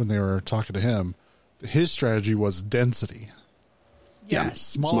when they were talking to him, his strategy was density. Yeah,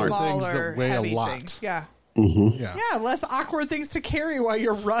 smaller things that weigh a lot. Things. Yeah. Mm-hmm. Yeah, less awkward things to carry while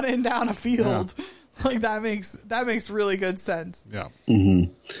you're running down a field. Yeah. Like that makes really good sense. Yeah.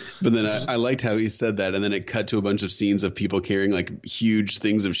 Mm-hmm. But then I liked how he said that, and then it cut to a bunch of scenes of people carrying like huge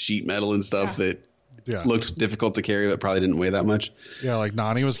things of sheet metal and stuff that looked difficult to carry, but probably didn't weigh that much. Yeah, like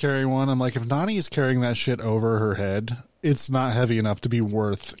Nani was carrying one. I'm like, if Nani is carrying that shit over her head, it's not heavy enough to be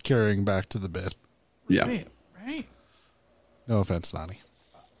worth carrying back to the bed. Yeah. Right. No offense, Nani.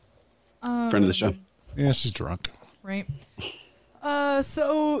 Friend of the show. Yeah, she's drunk. Right.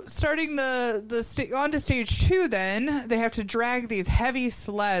 So starting on to stage 2, then they have to drag these heavy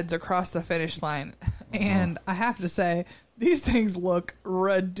sleds across the finish line, and I have to say these things look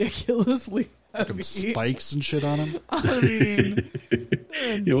ridiculously heavy. Spikes and shit on them. I mean,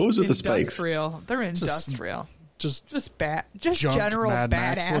 what was with the spikes? They're industrial. Just general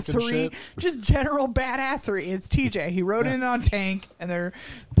badassery. Just general badassery. It's TJ. He rode in on tank, and they're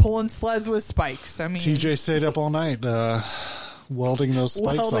pulling sleds with spikes. I mean, TJ stayed up all night welding those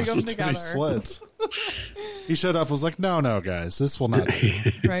spikes onto these sleds. He showed up, was like, no, guys, this will not do.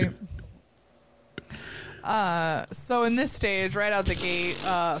 Right. So in this stage, right out the gate,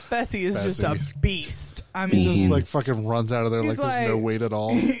 Fessy is just a beast. I mean, he just like fucking runs out of there like there's no weight at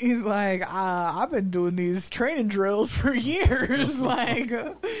all. He's like, I've been doing these training drills for years. Like,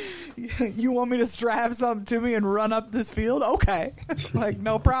 you want me to strap something to me and run up this field? Okay. Like,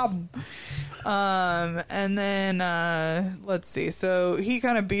 no problem. And then, let's see. So he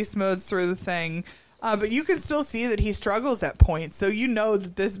kind of beast modes through the thing. But you can still see that he struggles at points, so you know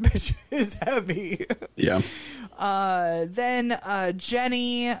that this bitch is heavy. Yeah. Then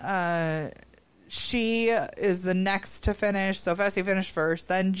Jenny, she is the next to finish. So Fessy finished first,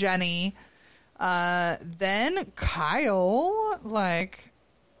 then Jenny, then Kyle,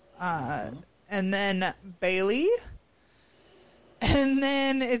 and then Bailey. And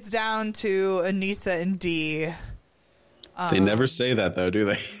then it's down to Anissa and Dee. They never say that, though, do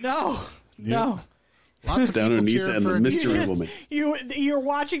they? No. Lots of down to Anissa and the mystery woman. You're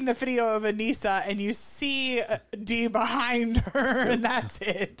watching the video of Anissa and you see Dee behind her, and that's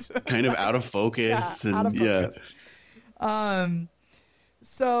it. Kind of out of focus. Out of focus.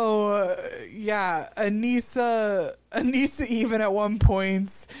 So Anissa even at one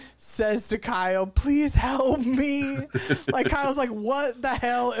point says to Kyle, "Please help me." Like Kyle's like, "What the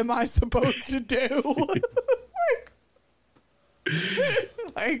hell am I supposed to do?"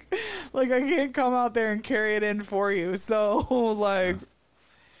 like I can't come out there and carry it in for you. So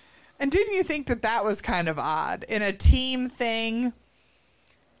and didn't you think that was kind of odd in a team thing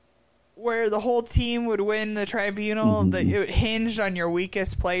where the whole team would win the tribunal, that it hinged on your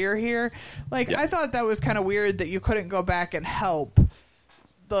weakest player here? I thought that was kind of weird that you couldn't go back and help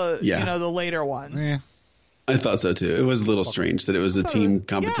the the later ones. Yeah. I thought so too. It was a little strange that it was a team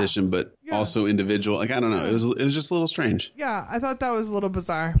competition, but also individual. Like, I don't know. It was just a little strange. Yeah, I thought that was a little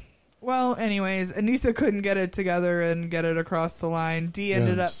bizarre. Well, anyways, Anissa couldn't get it together and get it across the line. Dee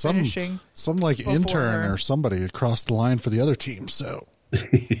ended up finishing. Some intern or somebody across the line for the other team. So,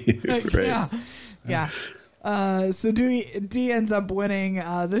 right. Yeah. So Dee ends up winning.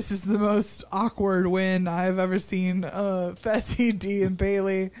 This is the most awkward win I've ever seen. Fessy, Dee, and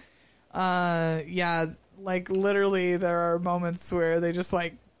Bailey. Like literally there are moments where they just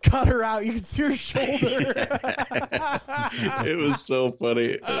like cut her out. You can see her shoulder. It was so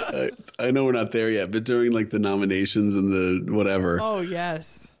funny. I know we're not there yet, but during like the nominations and the whatever. Oh,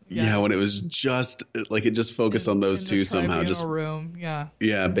 yes. Yeah, when it was just like it just focused on those two somehow. Just room. Yeah,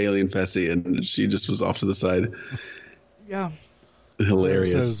 Bailey and Fessy, and she just was off to the side. Yeah. Hilarious.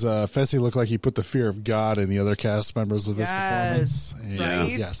 It says Fessy looked like he put the fear of God in the other cast members with his performance.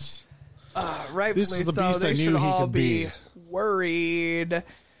 Right? Yes. Rightfully this is the so. beast They I knew should he all could be be worried.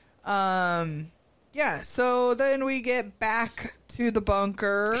 So then we get back to the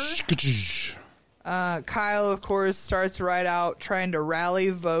bunker. Kyle, of course, starts right out trying to rally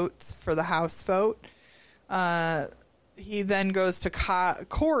votes for the House vote. he then goes to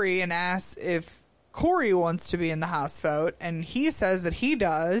Corey and asks if Corey wants to be in the house vote, and he says that he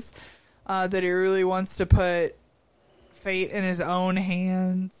does, that he really wants to put fate in his own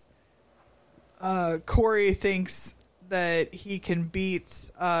hands. Corey thinks that he can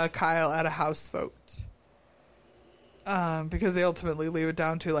beat Kyle at a house vote. Because they ultimately leave it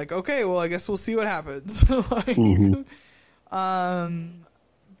down to like, okay, well, I guess we'll see what happens.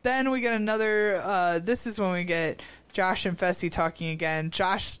 Then we get another, this is when we get Josh and Fessy talking again.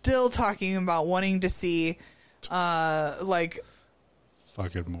 Josh still talking about wanting to see, like,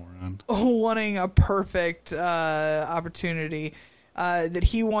 fucking moron, wanting a perfect opportunity, that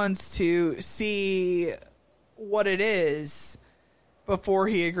he wants to see what it is before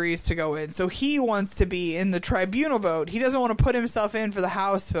he agrees to go in. So he wants to be in the tribunal vote. He doesn't want to put himself in for the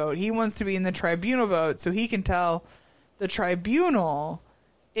house vote. He wants to be in the tribunal vote so he can tell the tribunal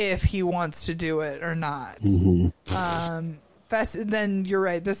if he wants to do it or not. Then you're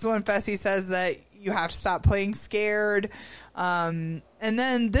right. This is when Fessy says that you have to stop playing scared. And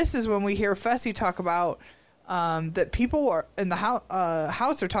then this is when we hear Fessy talk about that people are in the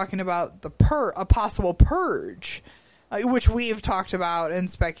house are talking about a possible purge, which we've talked about and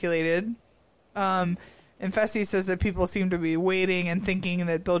speculated. And Fessy says that people seem to be waiting and thinking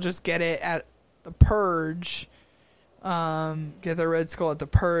that they'll just get it at the purge. Get the Red Skull at the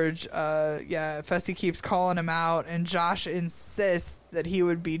purge. Fessy keeps calling him out, and Josh insists that he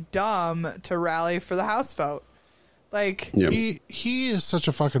would be dumb to rally for the house vote. Like, he is such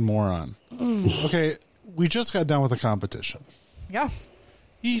a fucking moron. Okay, we just got done with a competition. Yeah.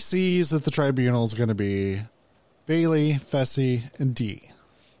 He sees that the tribunal is going to be Bailey, Fessy, and Dee.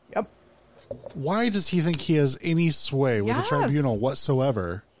 Yep. Why does he think he has any sway with the tribunal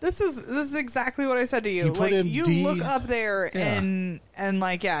whatsoever? This is exactly what I said to you. Like, you look up there and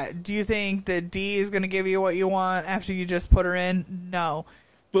like, do you think that Dee is going to give you what you want after you just put her in? No.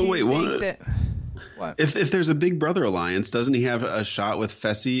 But wait, what? If there's a Big Brother alliance, doesn't he have a shot with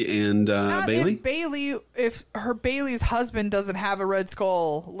Fessy and Bailey? If Bailey's husband doesn't have a Red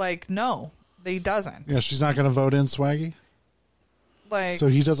Skull, like, no, he doesn't. Yeah, she's not going to vote in Swaggy. Like, so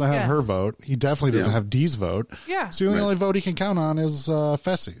he doesn't have her vote. He definitely doesn't have Dee's vote. Yeah. So the only vote he can count on is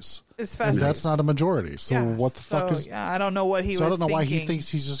Fessy's. And that's not a majority. So what the fuck is... Yeah, I don't know what he was So I don't know why thinking. he thinks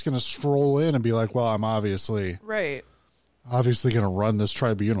he's just going to stroll in and be like, well, I'm obviously going to run this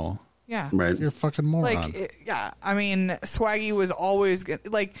tribunal. Yeah. Right. You're a fucking moron. Like, I mean, Swaggy was always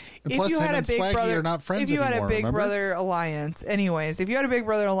good. Like, and if plus you had a Big Swaggy Brother... are not friends if you anymore, had a Big remember? Brother alliance... Anyways, if you had a Big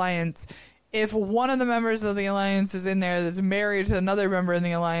Brother alliance... If one of the members of the alliance is in there that's married to another member in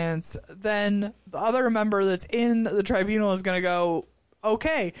the alliance, then the other member that's in the tribunal is going to go,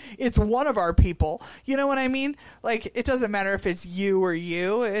 okay, it's one of our people. You know what I mean? Like, it doesn't matter if it's you or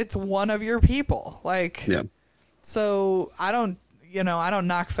you. It's one of your people. Like, so I don't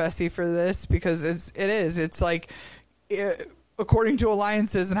knock Fessy for this because it's like, according to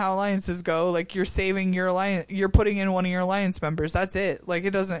alliances and how alliances go, like, you're saving your alliance, you're putting in one of your alliance members. That's it. Like,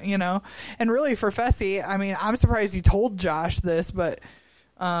 it doesn't, and really for Fessy, I mean, I'm surprised he told Josh this, but,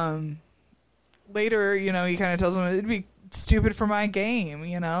 later, he kind of tells him it'd be stupid for my game,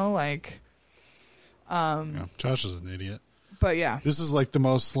 like, Josh is an idiot. But yeah, this is like the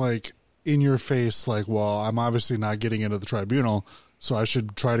most like in your face, like, well, I'm obviously not getting into the tribunal, so I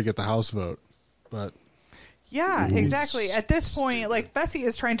should try to get the house vote. But yeah, exactly. At this point, like, Fessy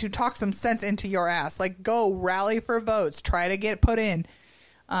is trying to talk some sense into your ass. Like, go rally for votes, try to get put in.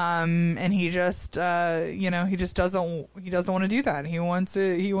 And he just, he just doesn't want to do that. He wants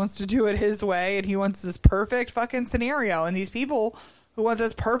to do it his way, and he wants this perfect fucking scenario. And these people who want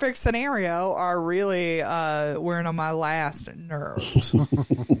this perfect scenario are really wearing on my last nerve. So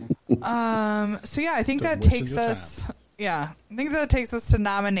yeah, I think that takes us. Yeah, I think that takes us to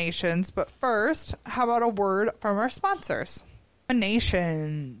nominations. But first, how about a word from our sponsors?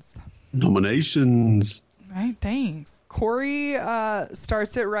 Nominations. Right, thanks. Corey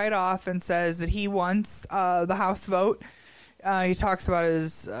starts it right off and says that he wants the House vote. He talks about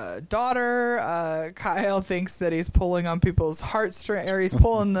his daughter. Kyle thinks that he's pulling on people's heartstrings, or he's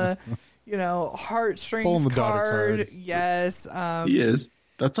pulling the, heartstrings pulling the card. Yes. He is.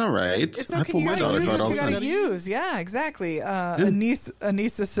 That's all right. It's okay. I pull my daughter card all the time. You gotta use. Yeah, exactly.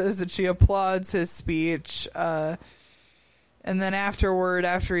 Anissa says that she applauds his speech. And then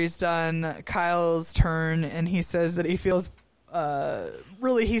after he's done, Kyle's turn, and he says that he feels,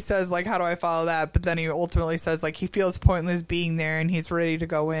 he says, like, how do I follow that? But then he ultimately says, like, he feels pointless being there, and he's ready to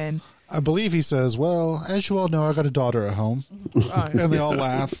go in. I believe he says, well, as you all know, I got a daughter at home. And they all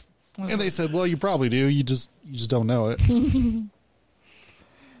laugh. And they said, well, you probably do. You just don't know it.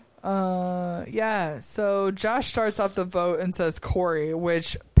 Yeah, so Josh starts off the vote and says Corey,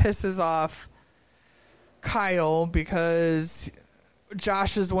 which pisses off Kyle because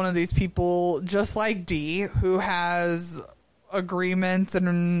Josh is one of these people, just like Dee, who has agreements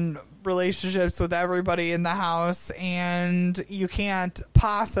and relationships with everybody in the house, and you can't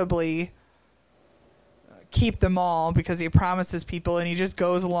possibly keep them all because he promises people, and he just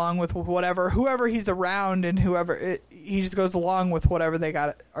goes along with whoever he's around, and he just goes along with whatever they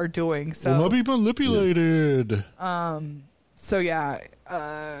are doing. So will not be manipulated. So yeah,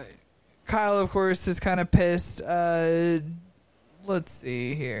 Kyle of course is kind of pissed. Let's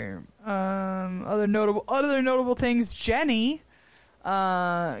see here. Other notable things. Jenny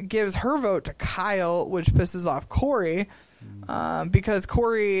gives her vote to Kyle, which pisses off Corey. Because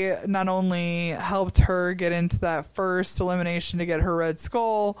Corey not only helped her get into that first elimination to get her red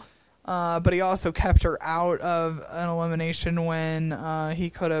skull, but he also kept her out of an elimination when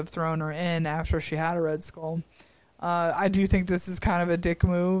he could have thrown her in after she had a red skull. I do think this is kind of a dick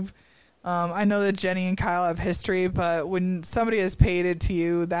move. I know that Jenny and Kyle have history, but when somebody has paid it to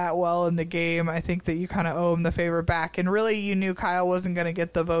you that well in the game, I think that you kind of owe him the favor back. And really, you knew Kyle wasn't going to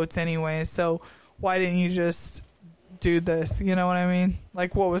get the votes anyway, so why didn't you just do this? You know what I mean?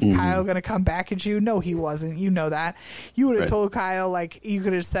 Like, what was Kyle going to come back at you? No, he wasn't. You know that. You would have told Kyle, like, you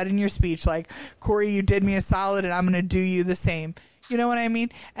could have said in your speech, like, Corey, you did me a solid and I'm going to do you the same. You know what I mean?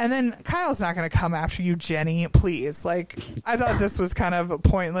 And then Kyle's not going to come after you, Jenny, please. Like, I thought this was kind of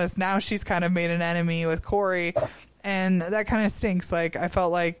pointless. Now she's kind of made an enemy with Corey, and that kind of stinks. Like, I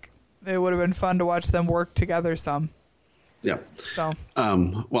felt like it would have been fun to watch them work together some. Yeah. So. Well,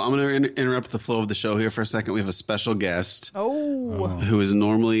 I'm going to interrupt the flow of the show here for a second. We have a special guest. Who is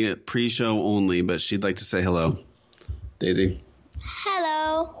normally pre-show only, but she'd like to say hello. Daisy.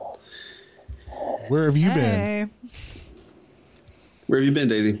 Hello. Where have you been? Where have you been,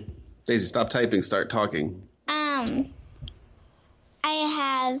 Daisy? Daisy, stop typing. Start talking. I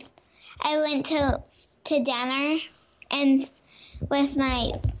went to dinner and with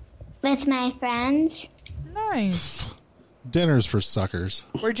my friends. Nice. Dinner's for suckers.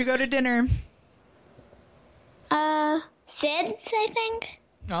 Where'd you go to dinner? Sid's, I think.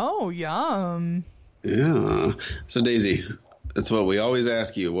 Oh, yum. Yeah. So, Daisy, that's what we always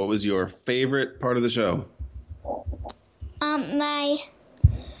ask you. What was your favorite part of the show?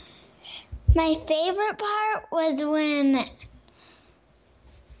 My favorite part was when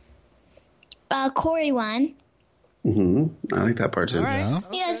Corey won. I like that part too. All right. Yeah.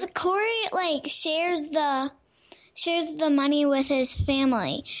 Okay. Yes, Corey shares the money with his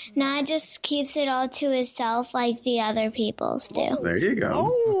family. Not just keeps it all to himself like the other peoples do. There you go.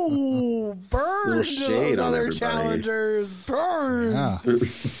 Oh, burn Little to shade those on other everybody. challengers. Burn. Yeah.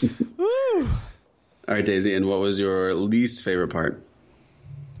 Woo. All right, Daisy, and what was your least favorite part?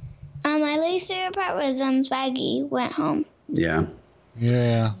 My least favorite part was when Swaggy went home. Yeah.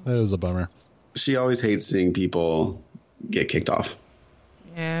 Yeah, that was a bummer. She always hates seeing people get kicked off.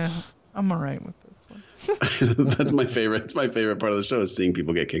 Yeah, I'm all right with this one. That's my favorite. It's my favorite part of the show is seeing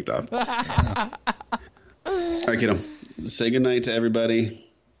people get kicked off. All right, kiddo. Say goodnight to everybody.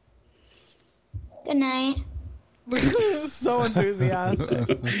 Good night. So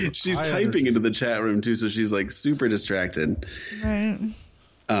enthusiastic. She's typing into the chat room too, so she's like super distracted. Right.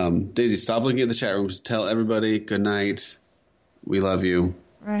 Daisy, stop looking at the chat room. Just tell everybody good night. We love you.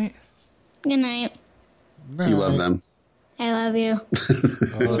 Right. Good night. You love them. I love you.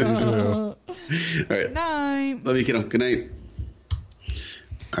 I love you too. All right. Night. Love you, kiddo. Good night.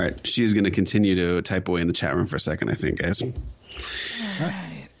 All right. She's going to continue to type away in the chat room for a second, I think, guys.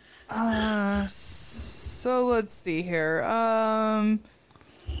 Right. So let's see here.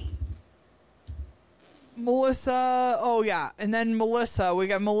 Melissa. Oh yeah, and then Melissa. We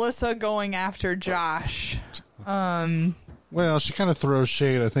got Melissa going after Josh. Well, she kind of throws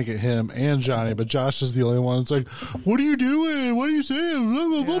shade, I think, at him and Johnny, but Josh is the only one. It's like, what are you doing? What are you saying? Blah,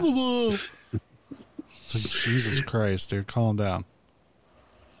 blah, blah, blah, blah. It's like, Jesus Christ, dude, calm down.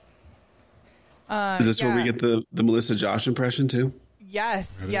 Is this where we get the Melissa Josh impression too?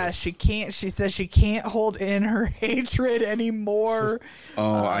 Yes, she can't. She says she can't hold in her hatred anymore.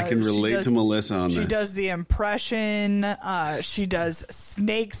 Oh, I can relate to Melissa on this. She does the impression. She does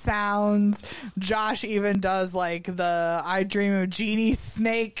snake sounds. Josh even does like the "I Dream of Jeannie"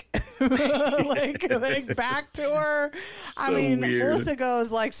 snake, like back to her. So I mean, weird. Melissa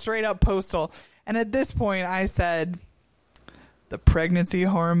goes like straight up postal. And at this point, I said, the pregnancy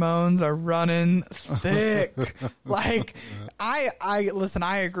hormones are running thick. Like, I listen,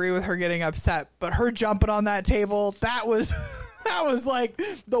 I agree with her getting upset, but her jumping on that table, that was like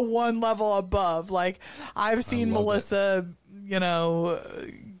the one level above. Like, I've seen Melissa,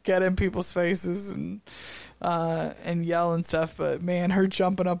 get in people's faces and yell and stuff. But man, her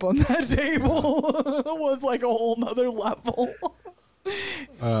jumping up on that table was like a whole nother level.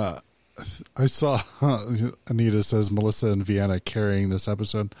 I saw Anita says Melissa and Vienna carrying this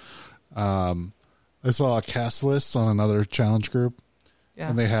episode. I saw a cast list on another challenge group,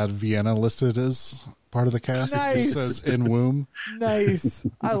 and they had Vienna listed as part of the cast. Nice. It says in womb. Nice.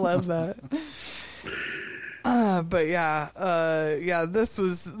 I love that. But this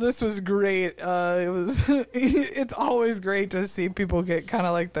was great. It's always great to see people get kind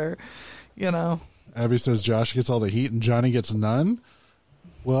of like their, Abby says Josh gets all the heat and Johnny gets none.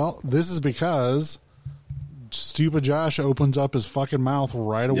 Well, this is because stupid Josh opens up his fucking mouth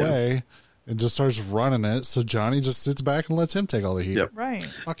right away and just starts running it. So Johnny just sits back and lets him take all the heat. Yep. Right.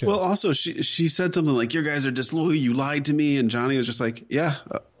 Okay. Well, also she said something like, "You guys are disloyal. You lied to me," and Johnny was just like, "Yeah,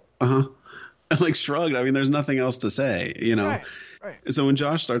 and like shrugged. I mean, there's nothing else to say, Right. So when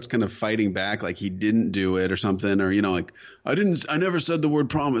Josh starts kind of fighting back, like he didn't do it or something, or like I never said the word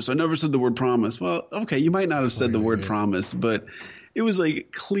promise. I never said the word promise. Well, okay, you might not have said the word promise, but it was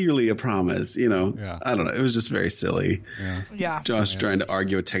like clearly a promise, Yeah. I don't know. It was just very silly. Yeah. Josh trying to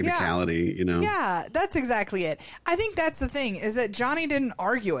argue a technicality, Yeah, that's exactly it. I think that's the thing is that Johnny didn't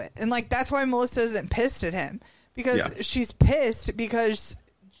argue it. And like, that's why Melissa isn't pissed at him because she's pissed because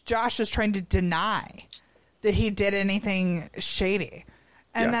Josh is trying to deny that he did anything shady.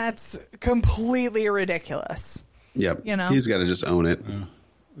 And that's completely ridiculous. Yep. He's got to just own it. Yeah.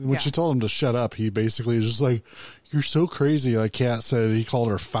 When she told him to shut up, he basically is just like, "You're so crazy." Like Kat said, he called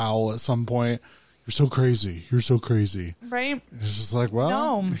her foul at some point. "You're so crazy. You're so crazy." Right. It's just like,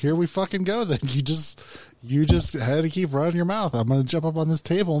 well, here we fucking go then. You just had to keep running your mouth. I'm going to jump up on this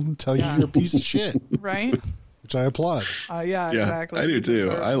table and tell you you're a piece of shit. Right. Which I applaud. Yeah, exactly. I do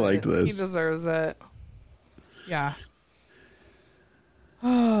too. I liked this. He deserves it. Yeah.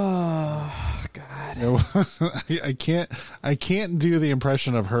 Oh God. I can't do the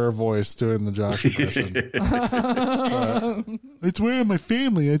impression of her voice doing the Josh impression. I swear on my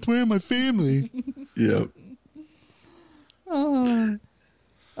family. I swear on my family. Yep.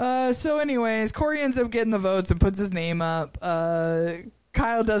 So anyways, Corey ends up getting the votes and puts his name up.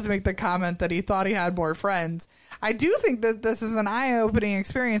 Kyle does make the comment that he thought he had more friends. I do think that this is an eye-opening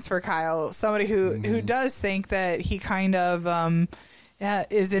experience for Kyle, somebody who does think that he kind of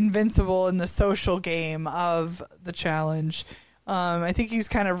is invincible in the social game of the challenge. I think he's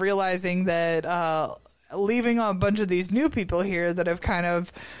kind of realizing that leaving a bunch of these new people here that have kind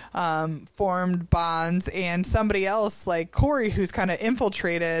of formed bonds, and somebody else like Corey who's kind of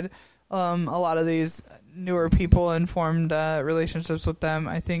infiltrated a lot of these newer people and formed relationships with them.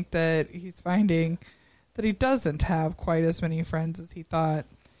 I think that he's finding that he doesn't have quite as many friends as he thought.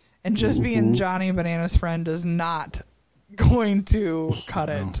 And just being Johnny Banana's friend is not going to cut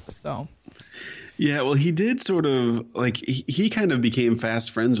it. So yeah, well, he did sort of like he kind of became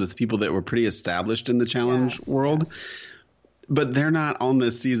fast friends with people that were pretty established in the challenge world, but they're not on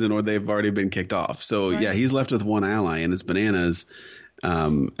this season or they've already been kicked off. So he's left with one ally and it's Bananas.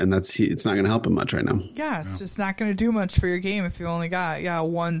 And it's not going to help him much right now. Yeah, it's just not going to do much for your game if you only got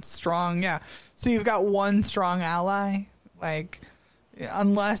one strong. So you've got one strong ally, like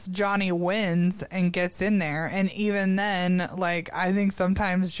unless Johnny wins and gets in there, and even then, like I think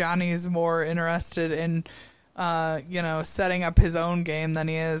sometimes Johnny is more interested in setting up his own game than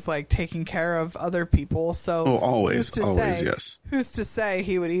he is like taking care of other people. So always, yes. Who's to say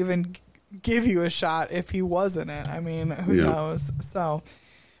he would even give you a shot if he was in it? I mean, who knows? So,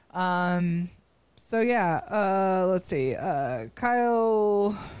 let's see.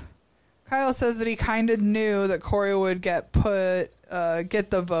 Kyle says that he kind of knew that Corey would get the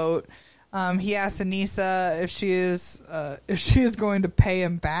vote. He asked Anissa if she is going to pay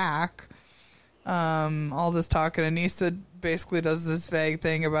him back. All this talk, and Anissa basically does this vague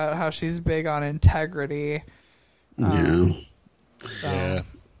thing about how she's big on integrity.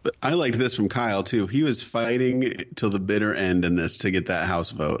 But I liked this from Kyle too. He was fighting till the bitter end in this to get that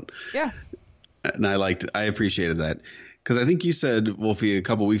House vote. Yeah. And I appreciated that. Because I think you said, Wolfie, a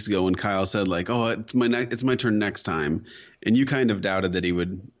couple weeks ago when Kyle said like, "Oh, it's my turn next time," and you kind of doubted that he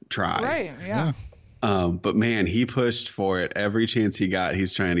would try. Right. Yeah. But man, he pushed for it every chance he got.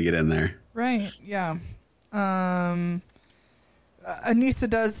 He's trying to get in there. Right. Yeah. Anissa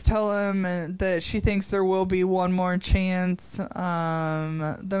does tell him that she thinks there will be one more chance.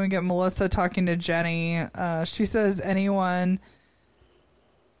 Then we get Melissa talking to Jenny. She says anyone.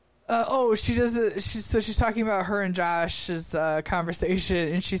 She's talking about her and Josh's conversation,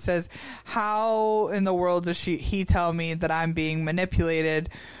 and she says, "How in the world does he tell me that I'm being manipulated?"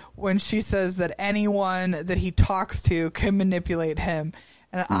 When she says that anyone that he talks to can manipulate him.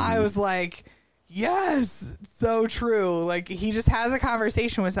 And I was like, yes, so true. Like, he just has a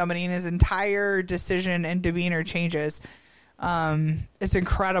conversation with somebody and his entire decision and demeanor changes. It's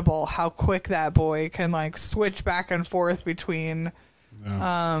incredible how quick that boy can like switch back and forth between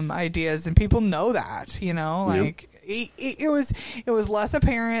ideas, and people know that, like it was less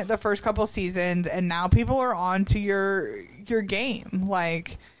apparent the first couple seasons, and now people are on to your game.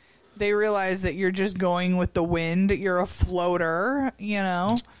 Like, they realize that you're just going with the wind. You're a floater,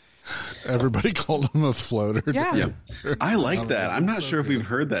 Everybody called him a floater. Yeah. I like that. I'm not sure if we've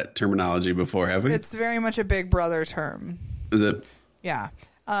heard that terminology before, have we? It's very much a Big Brother term. Is it? Yeah.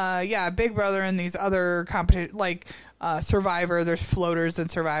 Big Brother and these other competition, like Survivor, there's floaters and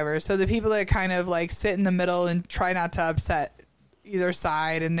Survivors. So the people that kind of like sit in the middle and try not to upset either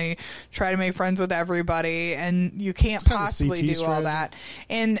side, and they try to make friends with everybody, and you can't possibly do all that.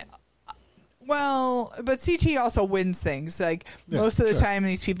 And but CT also wins things. Like, most of the time,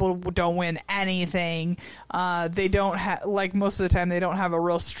 these people don't win anything. They don't have, like, most of the time, they don't have a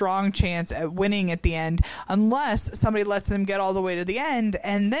real strong chance at winning at the end, unless somebody lets them get all the way to the end,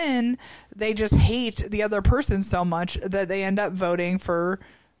 and then they just hate the other person so much that they end up voting for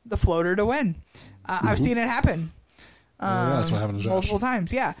the floater to win. I've seen it happen. That's what happened to Josh. Multiple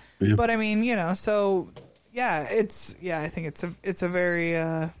times, yeah. But I mean, so I think it's a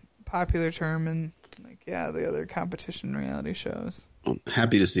very popular term in the other competition reality shows. I'm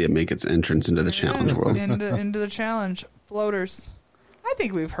happy to see it make its entrance into the challenge world. Into the challenge. Floaters. I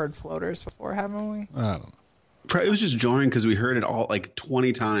think we've heard floaters before, haven't we? I don't know. It was just jarring because we heard it all like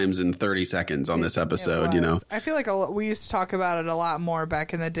 20 times in 30 seconds on this episode, I feel like we used to talk about it a lot more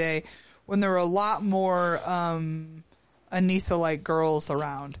back in the day when there were a lot more Anissa-like girls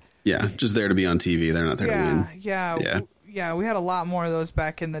around. Yeah, just there to be on TV. They're not there to win. Yeah, we had a lot more of those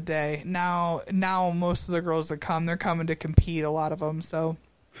back in the day. Now most of the girls that come, they're coming to compete, a lot of them, so.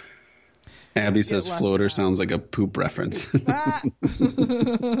 Abby says floater sounds like a poop reference.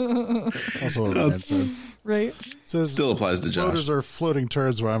 Also what Ryan said. Right. Says, still applies to Josh. Floaters are floating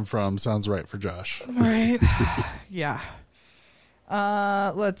turds where I'm from. Sounds right for Josh. Right. Yeah.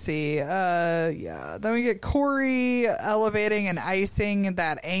 Let's see. Then we get Corey elevating and icing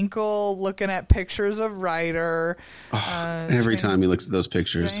that ankle, looking at pictures of Ryder. Every time he looks at those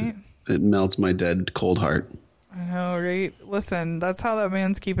pictures, right? It melts my dead cold heart. I know, right? Listen, that's how that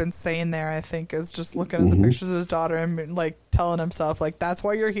man's keeping sane there, I think, is just looking at the pictures of his daughter and like telling himself, like, that's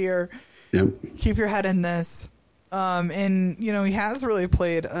why you're here. Yep. Keep your head in this. And he has really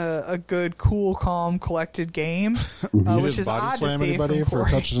played a good, cool, calm, collected game, which is odd to see anybody for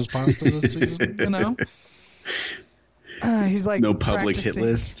touching his pasta this season. He's like no public hit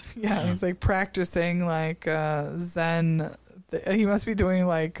list. Yeah, he's like practicing like Zen. He must be doing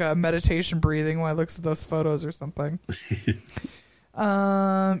like meditation breathing while he looks at those photos or something.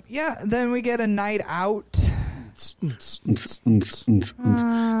 Then we get a night out. I'm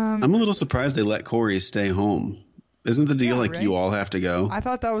a little surprised they let Corey stay home. Isn't the deal right? You all have to go? I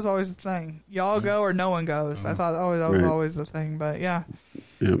thought that was always the thing. Y'all go or no one goes. I thought that was always the thing. But yeah.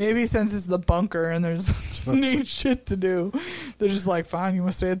 Yep. Maybe since it's the bunker and there's neat shit to do, they're just like, fine, you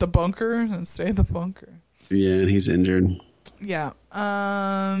want to stay at the bunker? And stay at the bunker. Yeah, and he's injured. Yeah.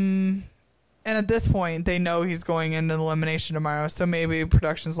 And at this point, they know he's going into elimination tomorrow, so maybe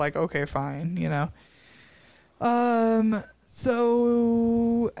production's like, okay, fine,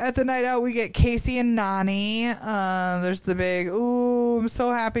 So at the night out, we get Casey and Nani. There's the big, ooh, I'm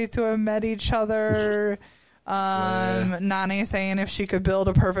so happy to have met each other. Nani saying if she could build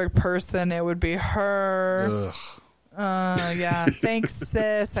a perfect person, it would be her. Yeah, thanks,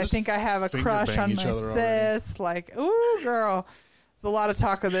 sis. I think I have a crush on my sis. Already. Like, ooh, girl. There's a lot of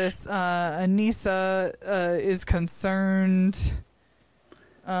talk of this. Anissa is concerned.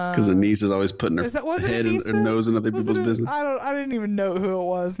 Because Anissa is always putting her head and her nose in other people's business. I didn't even know who it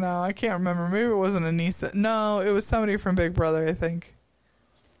was now. I can't remember. Maybe it wasn't Anissa. No, it was somebody from Big Brother, I think.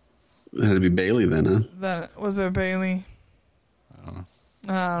 It had to be Bailey then, huh? Was it Bailey? I don't know.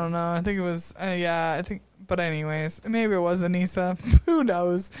 I don't know. I think it was, I think, but anyways, maybe it was Anissa. Who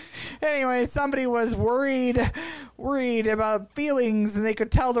knows? Anyway, somebody was worried about feelings, and they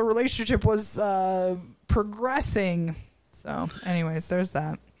could tell the relationship was progressing. So, anyways, there's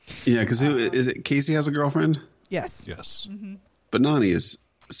that. Yeah, because is it? Casey has a girlfriend? Yes. Yes. Mm-hmm. But Nani is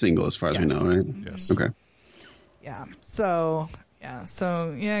single as far as we know, right? Yes. Okay. Yeah. So,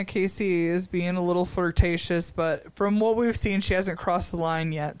 Casey is being a little flirtatious, but from what we've seen, she hasn't crossed the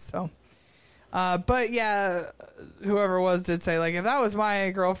line yet. So, but yeah, whoever it was did say, like, if that was my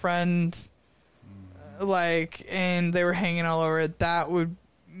girlfriend, like, and they were hanging all over it, that would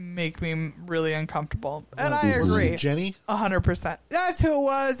make me really uncomfortable. And I Was agree. it Jenny? 100%. That's who it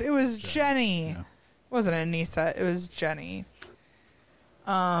was. It was Jenny. Yeah. It wasn't Anissa. It was Jenny.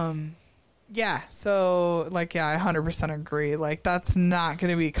 Yeah. So, like, yeah, I 100% agree. Like, that's not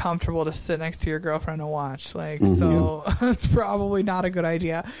going to be comfortable to sit next to your girlfriend and watch. Like, so it's probably not a good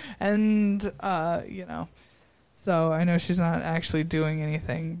idea. And, you know, so I know she's not actually doing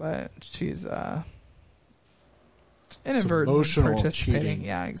anything, but she's inadvertently participating. Cheating.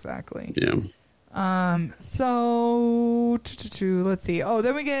 Yeah, exactly. Yeah. So let's see. Oh,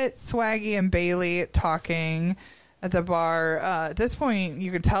 then we get Swaggy and Bailey talking at the bar. At this point,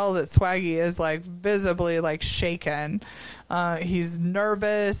 you could tell that Swaggy is like visibly like shaken. He's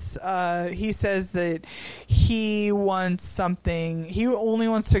nervous. He says that he wants something. He only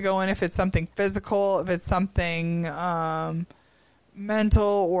wants to go in if it's something physical, if it's something mental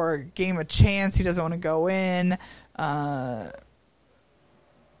or game of chance. He doesn't want to go in.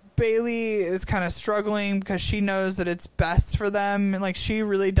 Bailey is kind of struggling because she knows that it's best for them, and like she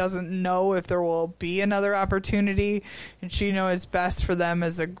really doesn't know if there will be another opportunity, and she knows it's best for them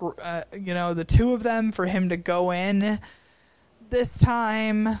as a you know, the two of them, for him to go in this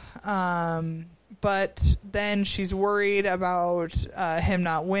time. But then she's worried about him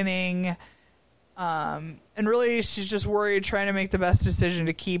not winning, and really she's just worried, trying to make the best decision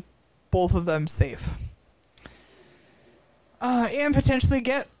to keep both of them safe. And potentially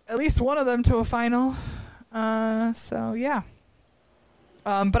get at least one of them to a final. So, yeah.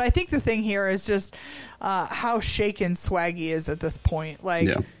 But I think the thing here is just how shaken Swaggy is at this point. Like,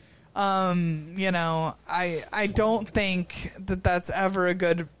 you know, I don't think that that's ever a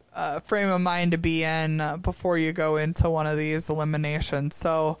good frame of mind to be in before you go into one of these eliminations.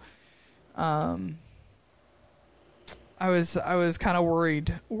 So, I was kind of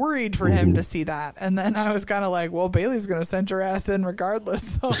worried for him to see that. And then I was kind of like, well, Bailey's going to send your ass in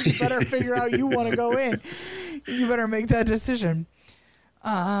regardless. So you better figure out you want to go in. You better make that decision.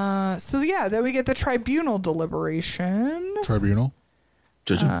 So yeah, then we get the tribunal deliberation. Tribunal?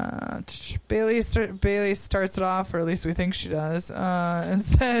 Bailey starts it off, or at least we think she does, and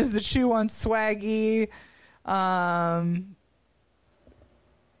says that she wants Swaggy,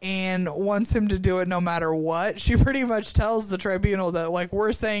 and wants him to do it no matter what. She pretty much tells the tribunal that, like,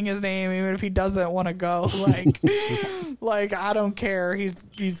 we're saying his name even if he doesn't want to go. Like, like, I don't care.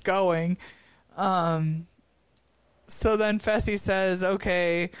 He's going. So then Fessy says,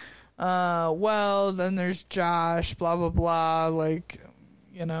 okay, well, then there's Josh, blah, blah, blah. Like,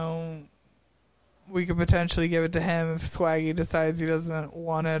 you know, we could potentially give it to him if Swaggy decides he doesn't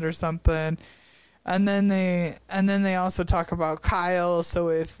want it or something. And then they also talk about Kyle. So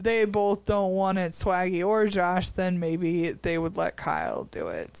if they both don't want it, Swaggy or Josh, then maybe they would let Kyle do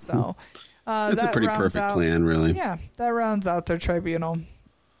it. So that's a pretty perfect plan, really. Yeah, that rounds out their tribunal.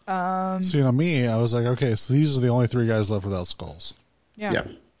 So, you know, me, I was like, okay, so these are the only three guys left without skulls. Yeah. You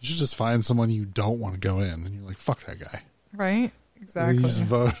should just find someone you don't want to go in, and you're like, fuck that guy. Right? Exactly. You just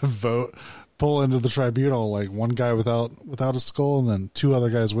vote, pull into the tribunal, like one guy without a skull, and then two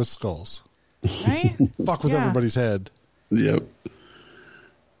other guys with skulls. Right? Fuck with everybody's head. Yep.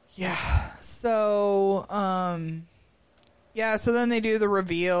 Yeah. So, so then they do the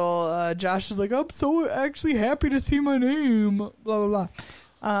reveal. Josh is like, I'm so actually happy to see my name. Blah, blah, blah.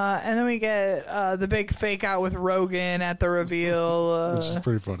 And then we get the big fake out with Rogan at the reveal. Which is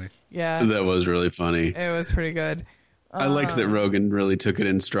pretty funny. Yeah. That was really funny. It was pretty good. I liked that Rogan really took it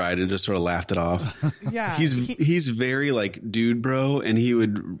in stride and just sort of laughed it off. Yeah. He's very like dude bro, and he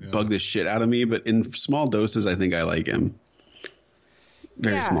would bug the shit out of me, but in small doses I think I like him.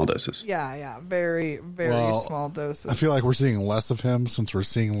 Very small doses. Yeah. Very, very small doses. I feel like we're seeing less of him since we're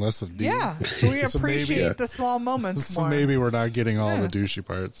seeing less of D. Yeah. So we appreciate the small moments more. So maybe we're not getting all the douchey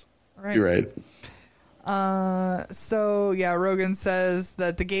parts. Right. You're right. So yeah, Rogan says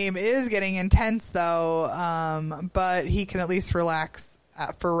that the game is getting intense though, but he can at least relax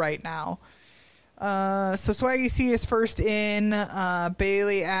for right now. So Swaggy C is first in.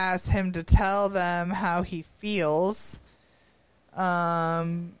 Bailey asks him to tell them how he feels.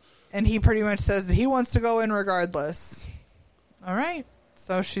 And he pretty much says that he wants to go in regardless. All right.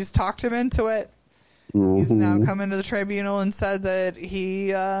 So she's talked him into it. Mm-hmm. He's now come into the tribunal and said that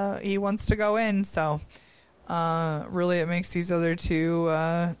he wants to go in. So, really it makes these other two,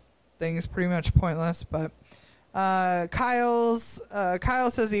 things pretty much pointless, but, Kyle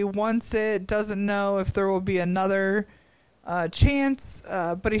says he wants it, doesn't know if there will be another, chance,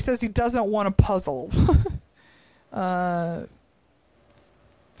 but he says he doesn't want a puzzle.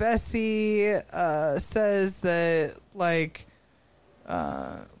 Fessy says that,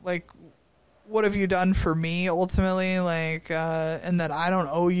 what have you done for me ultimately? Like, and that I don't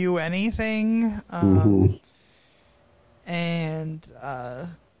owe you anything. And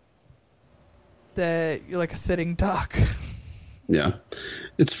that you're like a sitting duck. Yeah.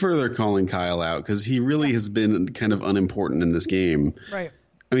 It's further calling Kyle out because he really has been kind of unimportant in this game. Right.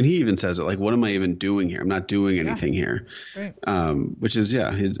 I mean, he even says it like, what am I even doing here? I'm not doing anything here. Right. Which is,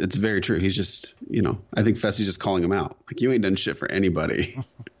 it's very true. He's just, I think Fessy's just calling him out. Like, you ain't done shit for anybody.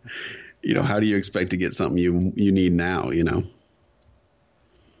 How do you expect to get something you need now,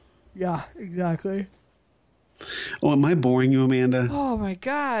 Yeah, exactly. Oh, am I boring you, Amanda? Oh my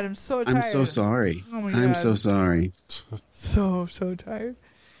God, I'm so tired. I'm so sorry. Oh my God. I'm so sorry. So tired.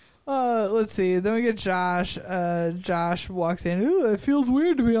 Let's see. Then we get Josh. Josh walks in. Ooh, it feels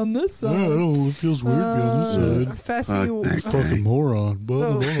weird to be on this side. I don't know. It feels weird to be on this side. Fessy, Fucking moron.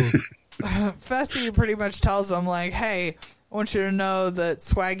 Fessy pretty much tells him, like, hey, I want you to know that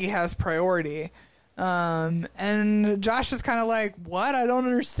Swaggy has priority. And Josh is kind of like, what? I don't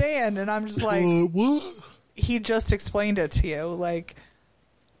understand. And I'm just like, what? He just explained it to you. Like,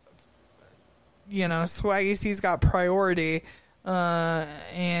 Swaggy C's got priority.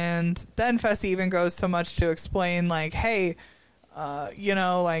 And then Fessy even goes so much to explain, like, hey,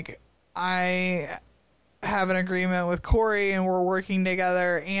 like, I have an agreement with Corey and we're working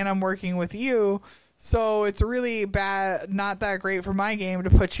together and I'm working with you. So it's really not that great for my game to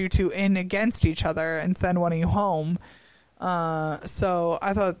put you two in against each other and send one of you home. So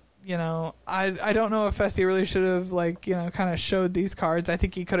I thought, I don't know if Fessy really should have, like, kind of showed these cards. I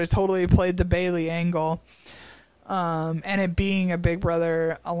think he could have totally played the Bailey angle. And it being a Big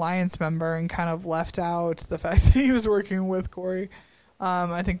Brother Alliance member and kind of left out the fact that he was working with Corey.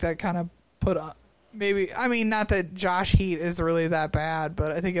 I think that kind of put up not that Josh heat is really that bad,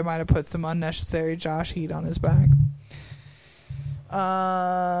 but I think it might have put some unnecessary Josh heat on his back.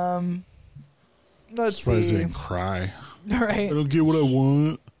 Let's see. He didn't cry. Right. I don't get what I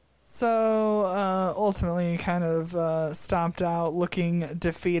want. So ultimately, he kind of stomped out, looking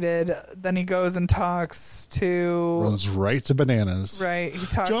defeated. Then he goes and talks to runs right to Bananas. Right, he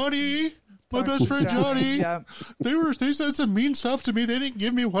talks Johnny, my best friend Johnny. Yep. They said some mean stuff to me. They didn't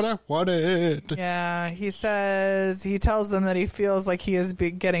give me what I wanted. Yeah, he tells them that he feels like he is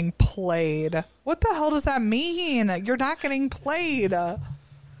getting played. What the hell does that mean? You're not getting played.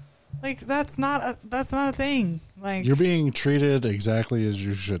 Like, that's not a thing. Like, you're being treated exactly as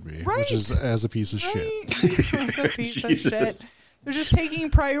you should be, right, which is as a piece of shit. As a piece of shit. They're just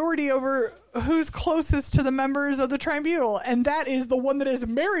taking priority over who's closest to the members of the tribunal, and that is the one that is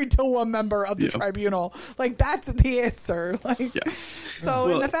married to one member of the tribunal. Like, that's the answer. Like,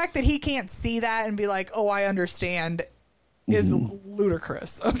 so and the fact that he can't see that and be like, "Oh, I understand," is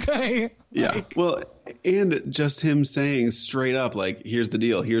ludicrous. Okay. Yeah. Like, well, and just him saying straight up, like, here's the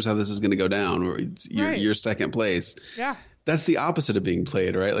deal. Here's how this is going to go down. Or you're second place. Yeah. That's the opposite of being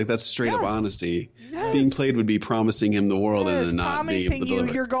played, right? Like, that's straight up honesty. Yes. Being played would be promising him the world and then not being able to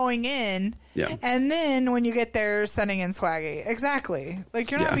deliver. You're going in. Yeah. And then when you get there, sending in Swaggy. Exactly.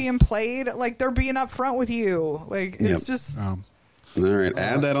 Like, you're not being played. Like, they're being upfront with you. Like, it's just. All right,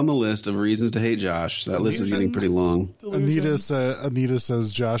 add that on the list of reasons to hate Josh. That list is getting pretty long. Anita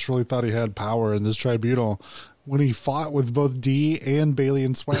says Josh really thought he had power in this tribunal when he fought with both Dee and Bailey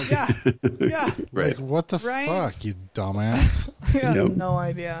and Swag. Yeah. Right. Like, what the fuck, you dumbass? No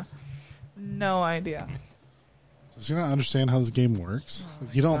idea. No idea. Does he not understand how this game works?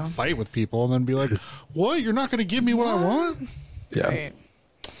 Like, you don't fight with people and then be like, what? You're not going to give me what I want? Yeah. Right.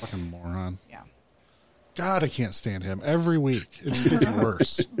 Fucking moron. Yeah. God, I can't stand him. Every week, it just gets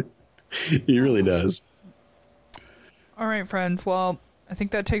worse. He really does. All right, friends. Well, I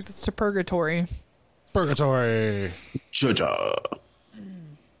think that takes us to Purgatory. Purgatory. Cha-cha.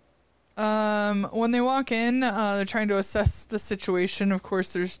 When they walk in, they're trying to assess the situation. Of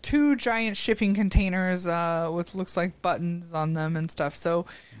course, there's two giant shipping containers with looks like buttons on them and stuff. So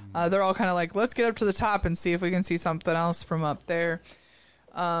they're all kind of like, let's get up to the top and see if we can see something else from up there.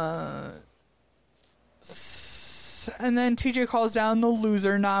 And then TJ calls down the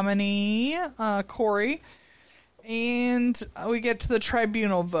loser nominee, Corey, and we get to the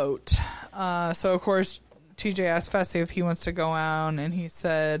tribunal vote. So of course, TJ asked Fessy if he wants to go out, and he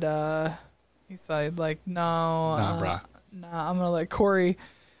said like, no, bruh. Nah, I'm gonna let Corey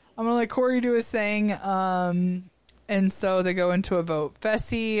do his thing. And so they go into a vote.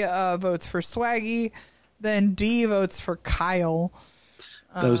 Fessy votes for Swaggy, then Dee votes for Kyle.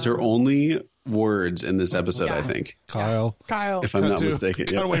 Those are only words in this episode, I think. Kyle. If I'm not mistaken.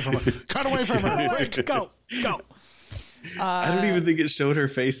 Cut away from him. Cut away from him. Go. I don't even think it showed her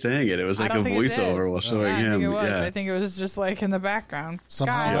face saying it. It was like a voiceover while showing him. I think it was. I think it was just like in the background.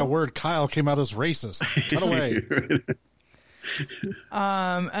 Somehow that word Kyle came out as racist. Cut away.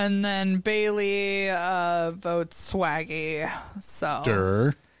 And then Bailey votes Swaggy.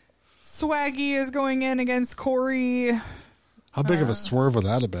 So Swaggy is going in against Corey. How big of a swerve would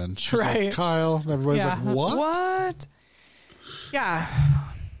that have been? She's like, Kyle. And everybody's like, what? What? Yeah.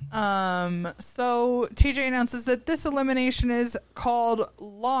 So TJ announces that this elimination is called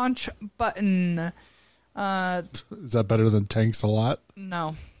Launch Button. Is that better than Tanks a lot?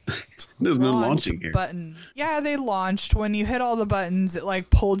 No. There's no launching here. Button. Yeah, they launched. When you hit all the buttons, it like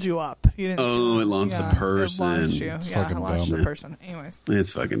pulled you up. You didn't it launched the person. It launched you. It's it launched dumb. the person. Anyways.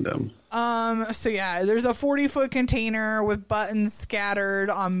 It's fucking dumb. So yeah, there's a 40-foot container with buttons scattered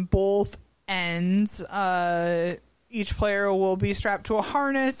on both ends. Each player will be strapped to a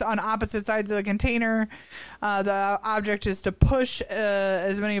harness on opposite sides of the container. The object is to push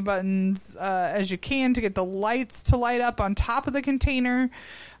as many buttons as you can to get the lights to light up on top of the container.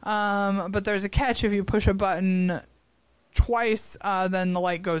 But there's a catch. If you push a button twice, then the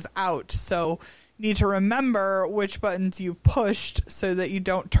light goes out. So you need to remember which buttons you've pushed so that you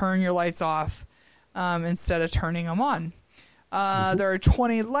don't turn your lights off instead of turning them on. There are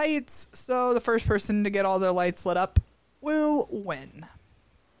 20 lights, so the first person to get all their lights lit up will win.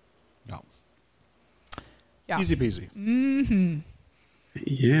 No. Yeah. Easy peasy. Mm-hmm.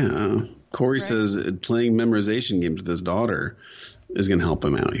 Yeah. Corey says playing memorization games with his daughter is going to help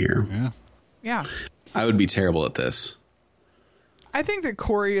him out here. Yeah. Yeah. I would be terrible at this. I think that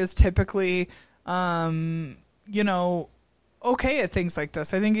Corey is typically, okay at things like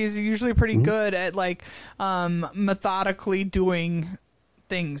this. I think he's usually pretty good at like methodically doing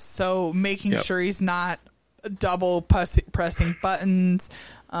things. So making sure he's not double pressing buttons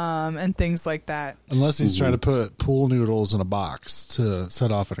and things like that. Unless he's trying to put pool noodles in a box to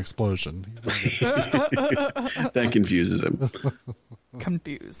set off an explosion. That confuses him.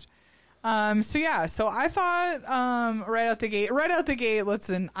 Confused. So I thought right out the gate,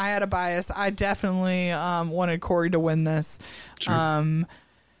 listen, I had a bias. I definitely wanted Corey to win this. Sure. I'm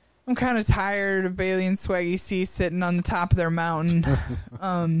kind of tired of Bailey and Swaggy C sitting on the top of their mountain.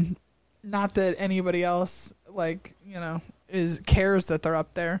 Not that anybody else cares that they're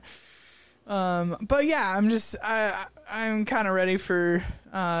up there. But yeah, I'm kind of ready for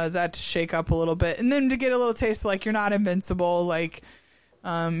that to shake up a little bit, and then to get a little taste of, you're not invincible,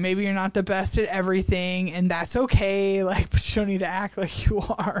 maybe you're not the best at everything, and that's okay. But you don't need to act like you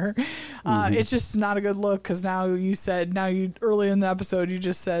are. It's just not a good look, because early in the episode you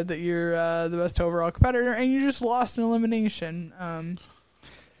just said that you're the best overall competitor, and you just lost an elimination.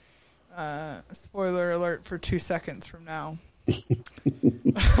 Spoiler alert for 2 seconds from now.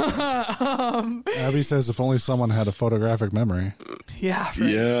 Abby says if only someone had a photographic memory. Yeah. Right.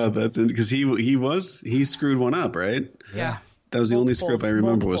 Yeah, that's it, because he screwed one up, right? Yeah. That was the only script I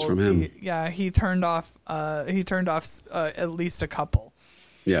remember was from him. He turned off at least a couple.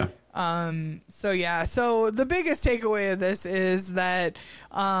 Yeah. So the biggest takeaway of this is that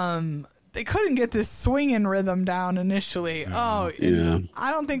they couldn't get this swinging rhythm down initially. I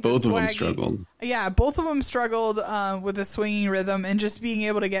don't think both of them struggled. Yeah, both of them struggled with the swinging rhythm and just being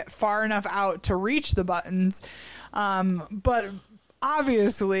able to get far enough out to reach the buttons. But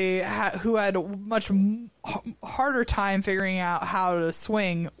obviously, who had a much harder time figuring out how to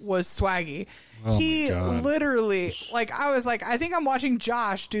swing was Swaggy. Oh he literally, I think I'm watching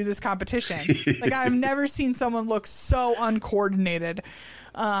Josh do this competition. I've never seen someone look so uncoordinated.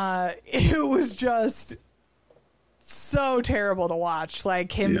 It was just so terrible to watch.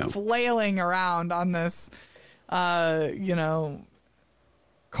 Him flailing around on this,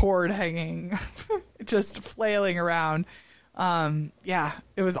 cord hanging, just flailing around. It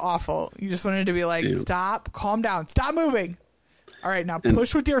was awful. You just wanted to be stop, calm down, stop moving. All right, now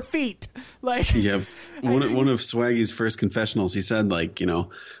push with your feet. One of Swaggy's first confessionals, he said,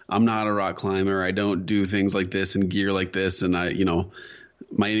 I'm not a rock climber. I don't do things like this and gear like this, and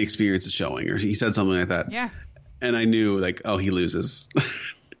my inexperience is showing. Or he said something like that. Yeah. And I knew, he loses.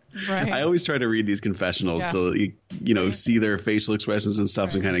 Right. I always try to read these confessionals to, see their facial expressions and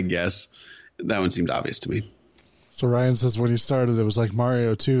stuff and kind of guess. That one seemed obvious to me. So Ryan says when he started, it was like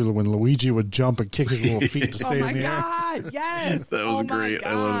Mario 2 when Luigi would jump and kick his little feet to stay in the air. Oh my God! Yes, that was great.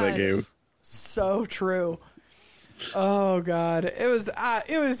 I love that game. So true. Oh God, it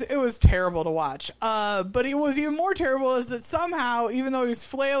was terrible to watch. But it was even more terrible is that somehow, even though he was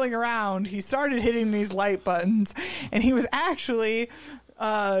flailing around, he started hitting these light buttons, and he was actually,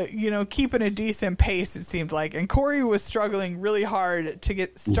 keeping a decent pace. It seemed like, and Corey was struggling really hard to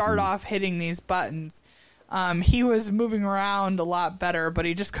start off hitting these buttons. he was moving around a lot better, but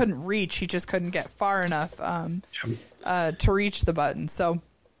he just couldn't reach. He just couldn't get far enough to reach the button. So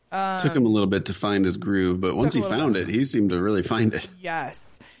took him a little bit to find his groove, but once he found it, he seemed to really find it.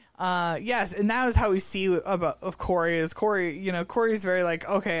 Yes. Yes, and that was how we see of Corey. Is Corey, Corey's very like,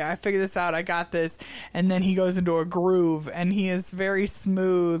 okay, I figured this out, I got this, and then he goes into a groove, and he is very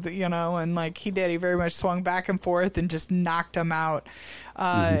smooth, and like he very much swung back and forth and just knocked him out.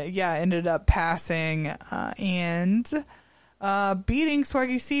 Ended up passing and beating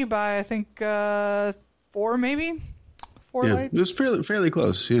Swaggy C by I think 4 maybe 4 Yeah, lights. it was fairly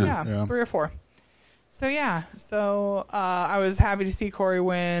close. Yeah, 3 or 4. So I was happy to see Corey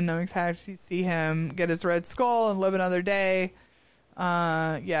win. I'm excited to see him get his red skull and live another day.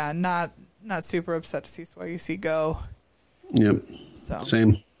 Not super upset to see Swaggy C go. Yep. So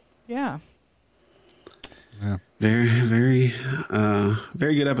same. Yeah. Very, very,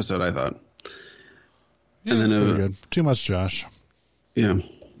 very good episode, I thought. Yeah, and then good. Too much Josh. Yeah.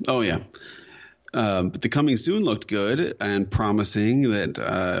 Oh yeah. But the coming soon looked good and promising.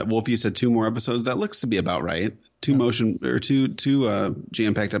 That Wolf, you said 2 more episodes. That looks to be about right. Two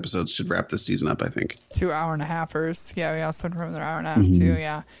jam-packed episodes should wrap this season up, I think. 2 hour-and-a-halfers. Yeah, we also remember an hour and a half too.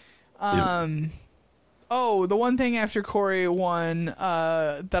 Yeah. Oh, the one thing after Corey won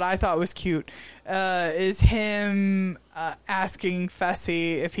that I thought was cute is him asking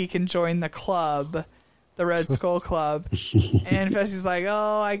Fessy if he can join the club, the Red Skull Club. And Fessy's like,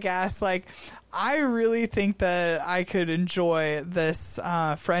 oh, I guess. Like, I really think that I could enjoy this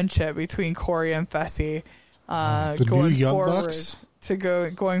friendship between Corey and Fessy going forward. Bucks?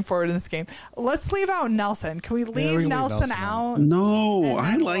 Going forward in this game. Let's leave out Nelson. Can we leave Nelson out? No,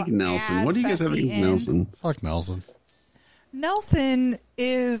 I like Nelson. What do you guys have against Nelson? Fuck Nelson. Nelson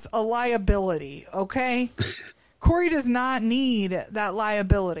is a liability, okay? Corey does not need that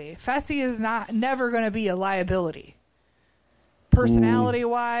liability. Fessy is never going to be a liability.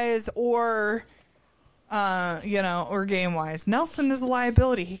 Personality-wise or game-wise. Nelson is a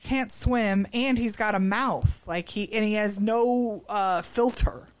liability. He can't swim, and he's got a mouth. He has no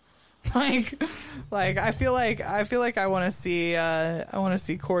filter. I feel like I want to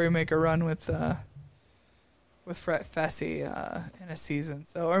see Corey make a run with Fessy in a season.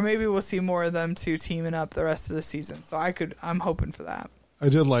 So, or maybe we'll see more of them two teaming up the rest of the season. So I'm hoping for that. I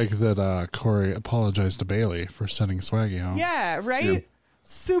did like that Corey apologized to Bailey for sending Swaggy home. Yeah, right? Yeah.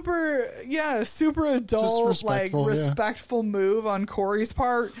 Super adult, respectful move on Corey's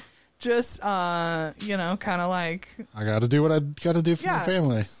part. Just, kind of like... I got to do what I got to do for my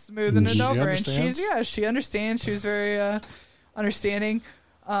family. Smoothing it over. And she understands. She was very understanding.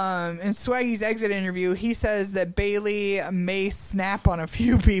 In Swaggy's exit interview, he says that Bailey may snap on a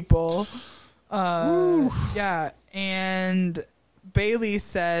few people. And Bailey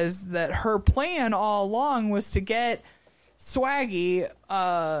says that her plan all along was to get Swaggy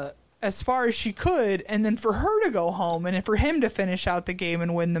as far as she could, and then for her to go home, and for him to finish out the game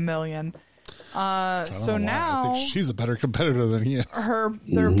and win the $1 million. So now I think she's a better competitor than he is.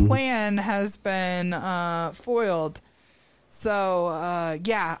 Their plan has been foiled. So I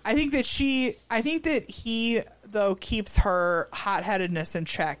think that he though keeps her hot-headedness in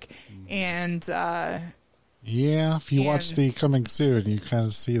check, and if you watch the coming soon, you kind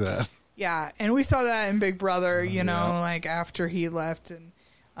of see that. Yeah, and we saw that in Big Brother, after he left. And,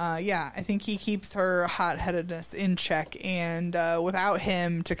 I think he keeps her hot-headedness in check. And without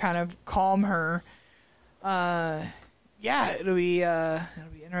him to kind of calm her, it'll be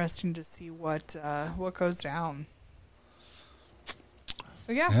interesting to see what goes down.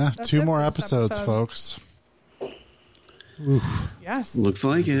 So, 2 more episodes, folks. Oof. Yes. Looks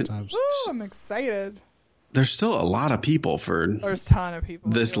like it. Woo, I'm excited. There's still a lot of people there's a ton of people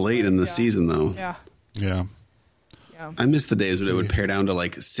this late in the season, though. Yeah. I miss the days when it would pare down to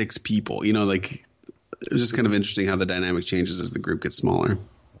like 6 people. It was just kind of interesting how the dynamic changes as the group gets smaller.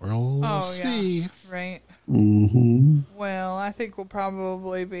 We'll see. Yeah. Right. Mm-hmm. Well, I think we'll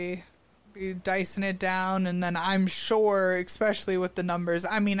probably be dicing it down, and then I'm sure, especially with the numbers,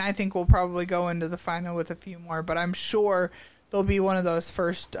 I think we'll probably go into the final with a few more, but I'm sure there'll be one of those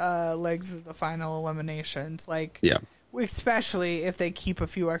first legs of the final eliminations, especially if they keep a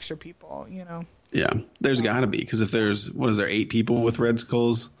few extra people, Yeah, there's got to be, because if there's 8 people with Red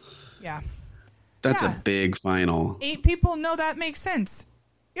Skulls? Yeah. That's a big final. 8 people? No, that makes sense.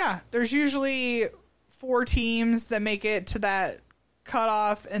 Yeah, there's usually 4 teams that make it to that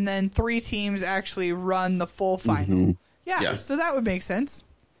cutoff, and then 3 teams actually run the full final. Mm-hmm. Yeah, so that would make sense.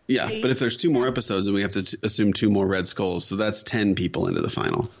 Yeah, 8. But if there's 2 more episodes, then we have to assume 2 more Red Skulls, so that's 10 people into the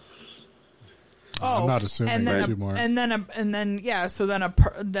final. I'm not assuming and then two more. a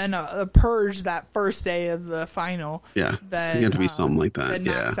purge that first day of the final. Yeah, Then you have to be something like that. That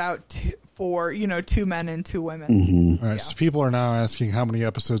knocks out two men and two women. Mm-hmm. All right, so people are now asking how many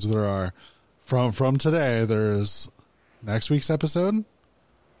episodes there are. From today, there's next week's episode,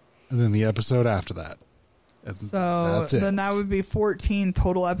 and then the episode after that. And So that's it. then that would be 14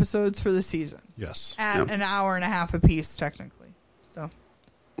 total episodes for the season. Yes. At an hour and a half apiece, technically. So.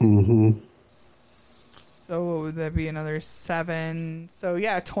 Mm-hmm. So what would that be? Another 7. So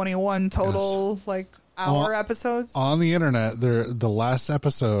yeah, 21 total hour episodes. On the internet, the last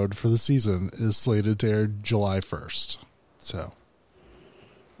episode for the season is slated to air July 1st. So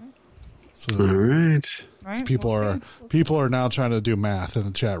All right. Right? people are now trying to do math in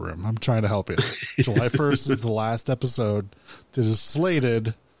the chat room. I'm trying to help you. July 1st is the last episode that is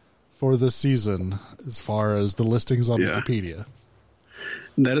slated for the season as far as the listings on Wikipedia.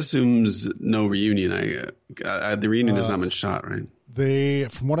 That assumes no reunion. The reunion has not been shot, right?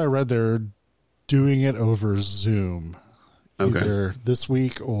 From what I read, they're doing it over Zoom. Okay. Either this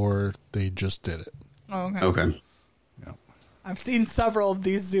week or they just did it. Oh, okay. Okay. Yeah. I've seen several of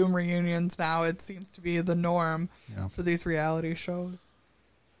these Zoom reunions now. It seems to be the norm for these reality shows.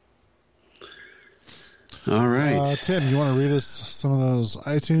 All right. Tim, you want to read us some of those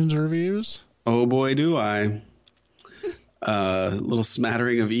iTunes reviews? Oh boy, do I. Little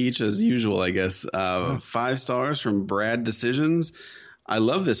smattering of each as usual, I guess. 5 stars from Brad Decisions. I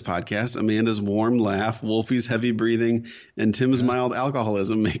love this podcast. Amanda's warm laugh, Wolfie's heavy breathing, and Tim's mild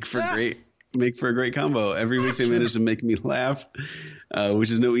alcoholism make for a great combo. Every week they manage to make me laugh,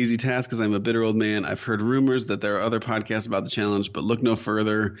 which is no easy task because I'm a bitter old man. I've heard rumors that there are other podcasts about the challenge, but look no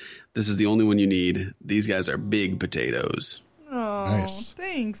further. This is the only one you need. These guys are big potatoes. Oh, nice.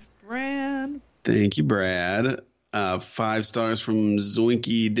 Thanks, Brad. Thank you, Brad. 5 stars from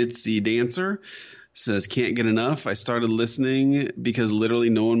Zoinky Ditzy Dancer. Says, can't get enough. I started listening because literally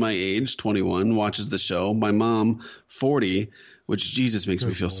no one my age, 21, watches the show. My mom, 40, which Jesus makes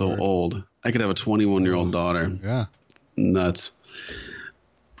me feel so old. I could have a 21-year-old daughter. Yeah. Nuts.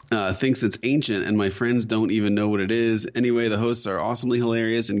 Thinks it's ancient, and my friends don't even know what it is. Anyway, the hosts are awesomely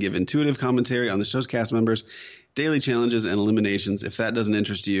hilarious and give intuitive commentary on the show's cast members, daily challenges, and eliminations. If that doesn't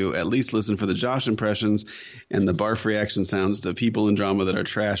interest you, at least listen for the Josh impressions and the barf reaction sounds to people in drama that are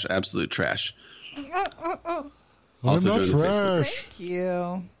trash, absolute trash. Also I'm not join the Facebook. trash. Thank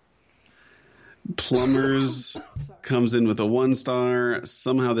you. Plumbers comes in with a 1 star.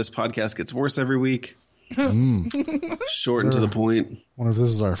 Somehow this podcast gets worse every week. Short and to the point. Wonder if this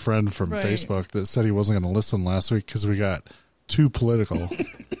is our friend from Facebook that said he wasn't going to listen last week because we got too political.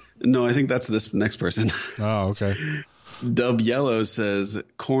 No, I think that's this next person. Oh, okay. Dub Yellow says,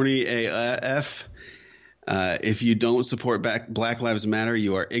 corny AF. If you don't support Black Lives Matter,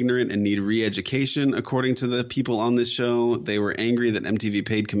 you are ignorant and need re-education. According to the people on this show, they were angry that MTV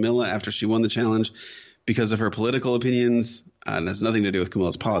paid Camilla after she won the challenge because of her political opinions. It has nothing to do with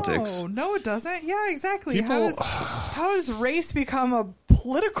Camilla's politics. Oh, no, it doesn't. Yeah, exactly. How does race become a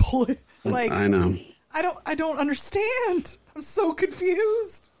political? I know. I don't understand. I'm so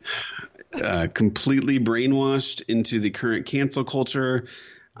confused. Completely brainwashed into the current cancel culture.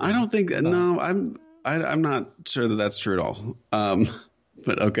 I don't think no. I'm not sure that that's true at all.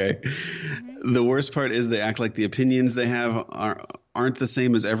 But okay. The worst part is they act like the opinions they have aren't the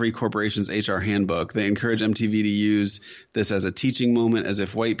same as every corporation's HR handbook. They encourage MTV to use this as a teaching moment, as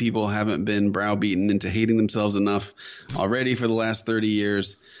if white people haven't been browbeaten into hating themselves enough already for the last 30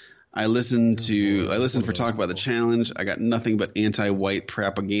 years. I listened for talk about the challenge. I got nothing but anti-white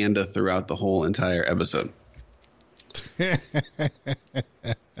propaganda throughout the whole entire episode.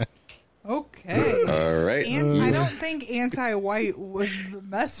 Okay. All right. I don't think anti-white was the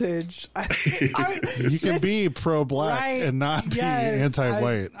message. You can be pro-black and not be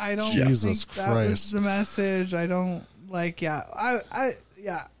anti-white. I don't Jesus think that Christ. was the message. I don't like. Yeah. I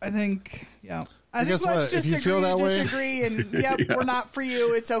think. Yeah. I think guess let's what? just If you feel that way- disagree, and we're not for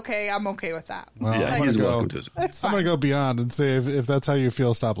you. It's okay. I'm okay with that. Well, Yeah, I'm he's gonna welcome go. to it. That's I'm fine. gonna go beyond and say if that's how you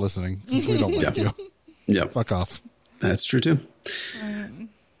feel, stop listening because we don't like you. Yep. Fuck off. That's true too.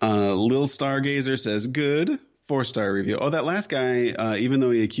 Lil Stargazer says good. 4-star review. Oh, that last guy, even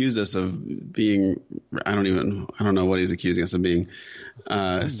though he accused us of being, I don't know what he's accusing us of being.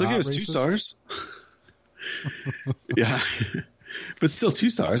 Still gave us 2 stars. Yeah. But still 2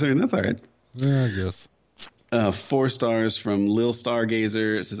 stars. I mean, that's all right. Yeah, I guess. 4 stars from Lil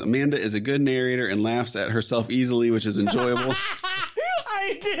Stargazer. It says Amanda is a good narrator and laughs at herself easily, which is enjoyable.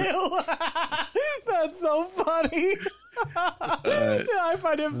 I do. That's so funny. I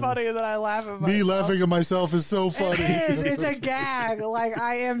find it funny that I laugh at myself. Me laughing at myself is so funny. It is. It's a gag. Like,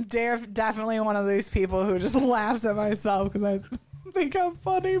 I am definitely one of these people who just laughs at myself because I think I'm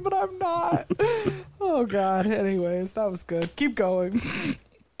funny, but I'm not. Oh, God. Anyways, that was good. Keep going.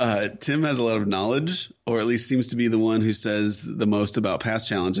 Tim has a lot of knowledge, or at least seems to be the one who says the most about past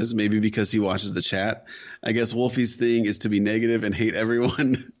challenges, maybe because he watches the chat. I guess Wolfie's thing is to be negative and hate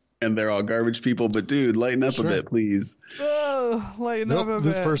everyone, and they're all garbage people. But, dude, lighten up a bit, please. Oh, lighten up a bit.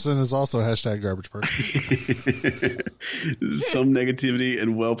 This person is also hashtag garbage person. Some negativity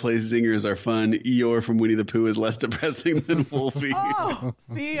and well-placed zingers are fun. Eeyore from Winnie the Pooh is less depressing than Wolfie. Oh,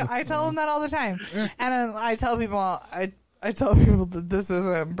 see, I tell them that all the time. And I tell people, I tell people that this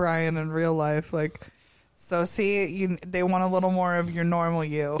isn't Brian in real life. Like, so see, they want a little more of your normal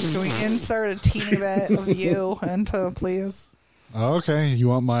you. Can we insert a teeny bit of you into, please? Okay, you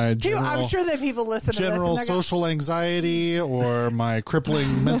want my general, I'm sure that people listen to this. General social anxiety or my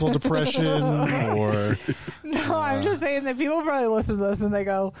crippling mental depression or... No, I'm just saying that people probably listen to this and they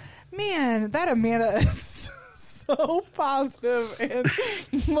go, man, that Amanda is so positive and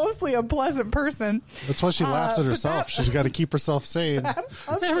mostly a pleasant person. That's why she laughs at herself. She's got to keep herself sane.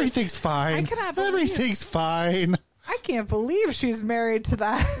 Everything's fine. Everything's fine. I can't believe she's married to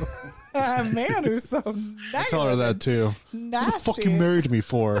that man who's so negative. I tell her that too. Nasty. What the fuck you married me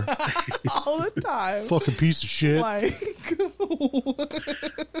for? All the time. Fucking piece of shit. Like,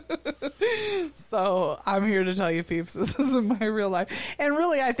 so I'm here to tell you, peeps, this isn't my real life. And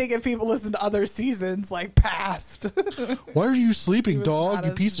really, I think if people listen to other seasons, like past. Why are you sleeping, dog?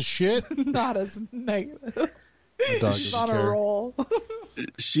 You piece of shit. Not as negative. Dog She's on a roll.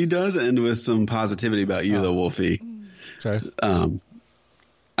 She does end with some positivity about you, though, Wolfie. Okay.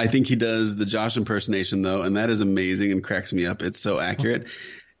 I think he does the Josh impersonation, though, and that is amazing and cracks me up. It's so accurate.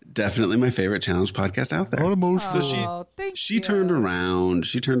 Definitely my favorite challenge podcast out there. So she turned around.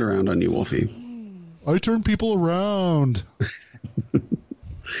 She turned around on you, Wolfie. I turn people around.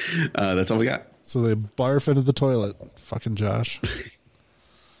 That's all we got. So they barf into the toilet. Fucking Josh.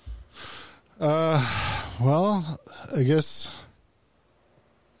 Well, I guess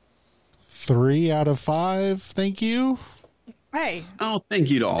 3 out of 5. Thank you. Hey. Oh, thank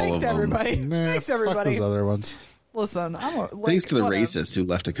you to all of them. Everybody. Nah, Thanks, everybody. Fuck those other ones. Listen, thanks to the racist who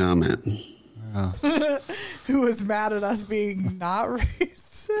left a comment. Who was mad at us being not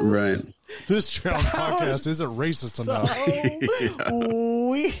racist. Right. This challenge podcast isn't racist enough.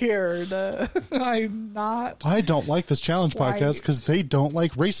 Weird. I'm not. I don't like this challenge podcast because they don't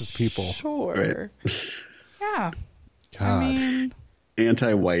like racist people. Sure. Right. Yeah. God. I mean,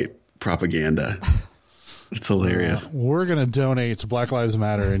 anti-white propaganda. It's hilarious. We're going to donate to Black Lives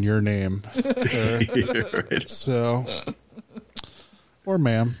Matter in your name, sir. Right. So, or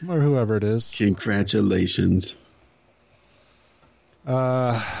ma'am, or whoever it is. Congratulations.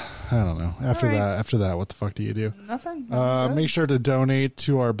 I don't know. After that, what the fuck do you do? Nothing. Make sure to donate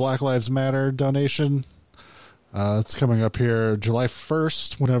to our Black Lives Matter donation. It's coming up here July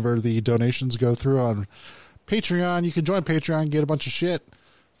 1st, whenever the donations go through on Patreon. You can join Patreon, get a bunch of shit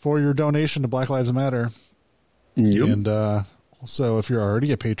for your donation to Black Lives Matter. Yep. And also, if you're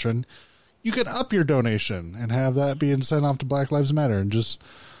already a patron, you can up your donation and have that being sent off to Black Lives Matter. And just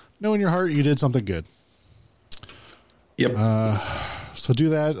know in your heart you did something good. Yep. So do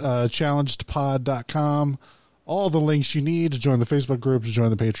that. Challengedpod.com. All the links you need to join the Facebook group, to join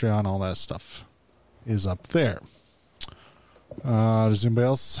the Patreon, all that stuff is up there. Does anybody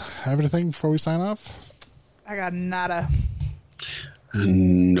else have anything before we sign off? I got nada.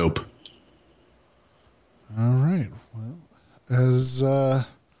 Nope. All right. Well, as for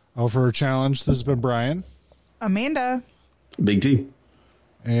a challenge, this has been Brian. Amanda. Big T.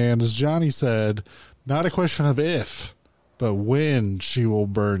 And as Johnny said, not a question of if, but when she will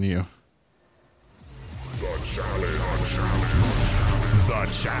burn you. The challenge. The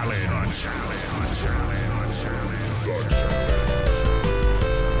challenge.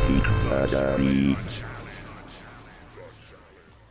 The challenge.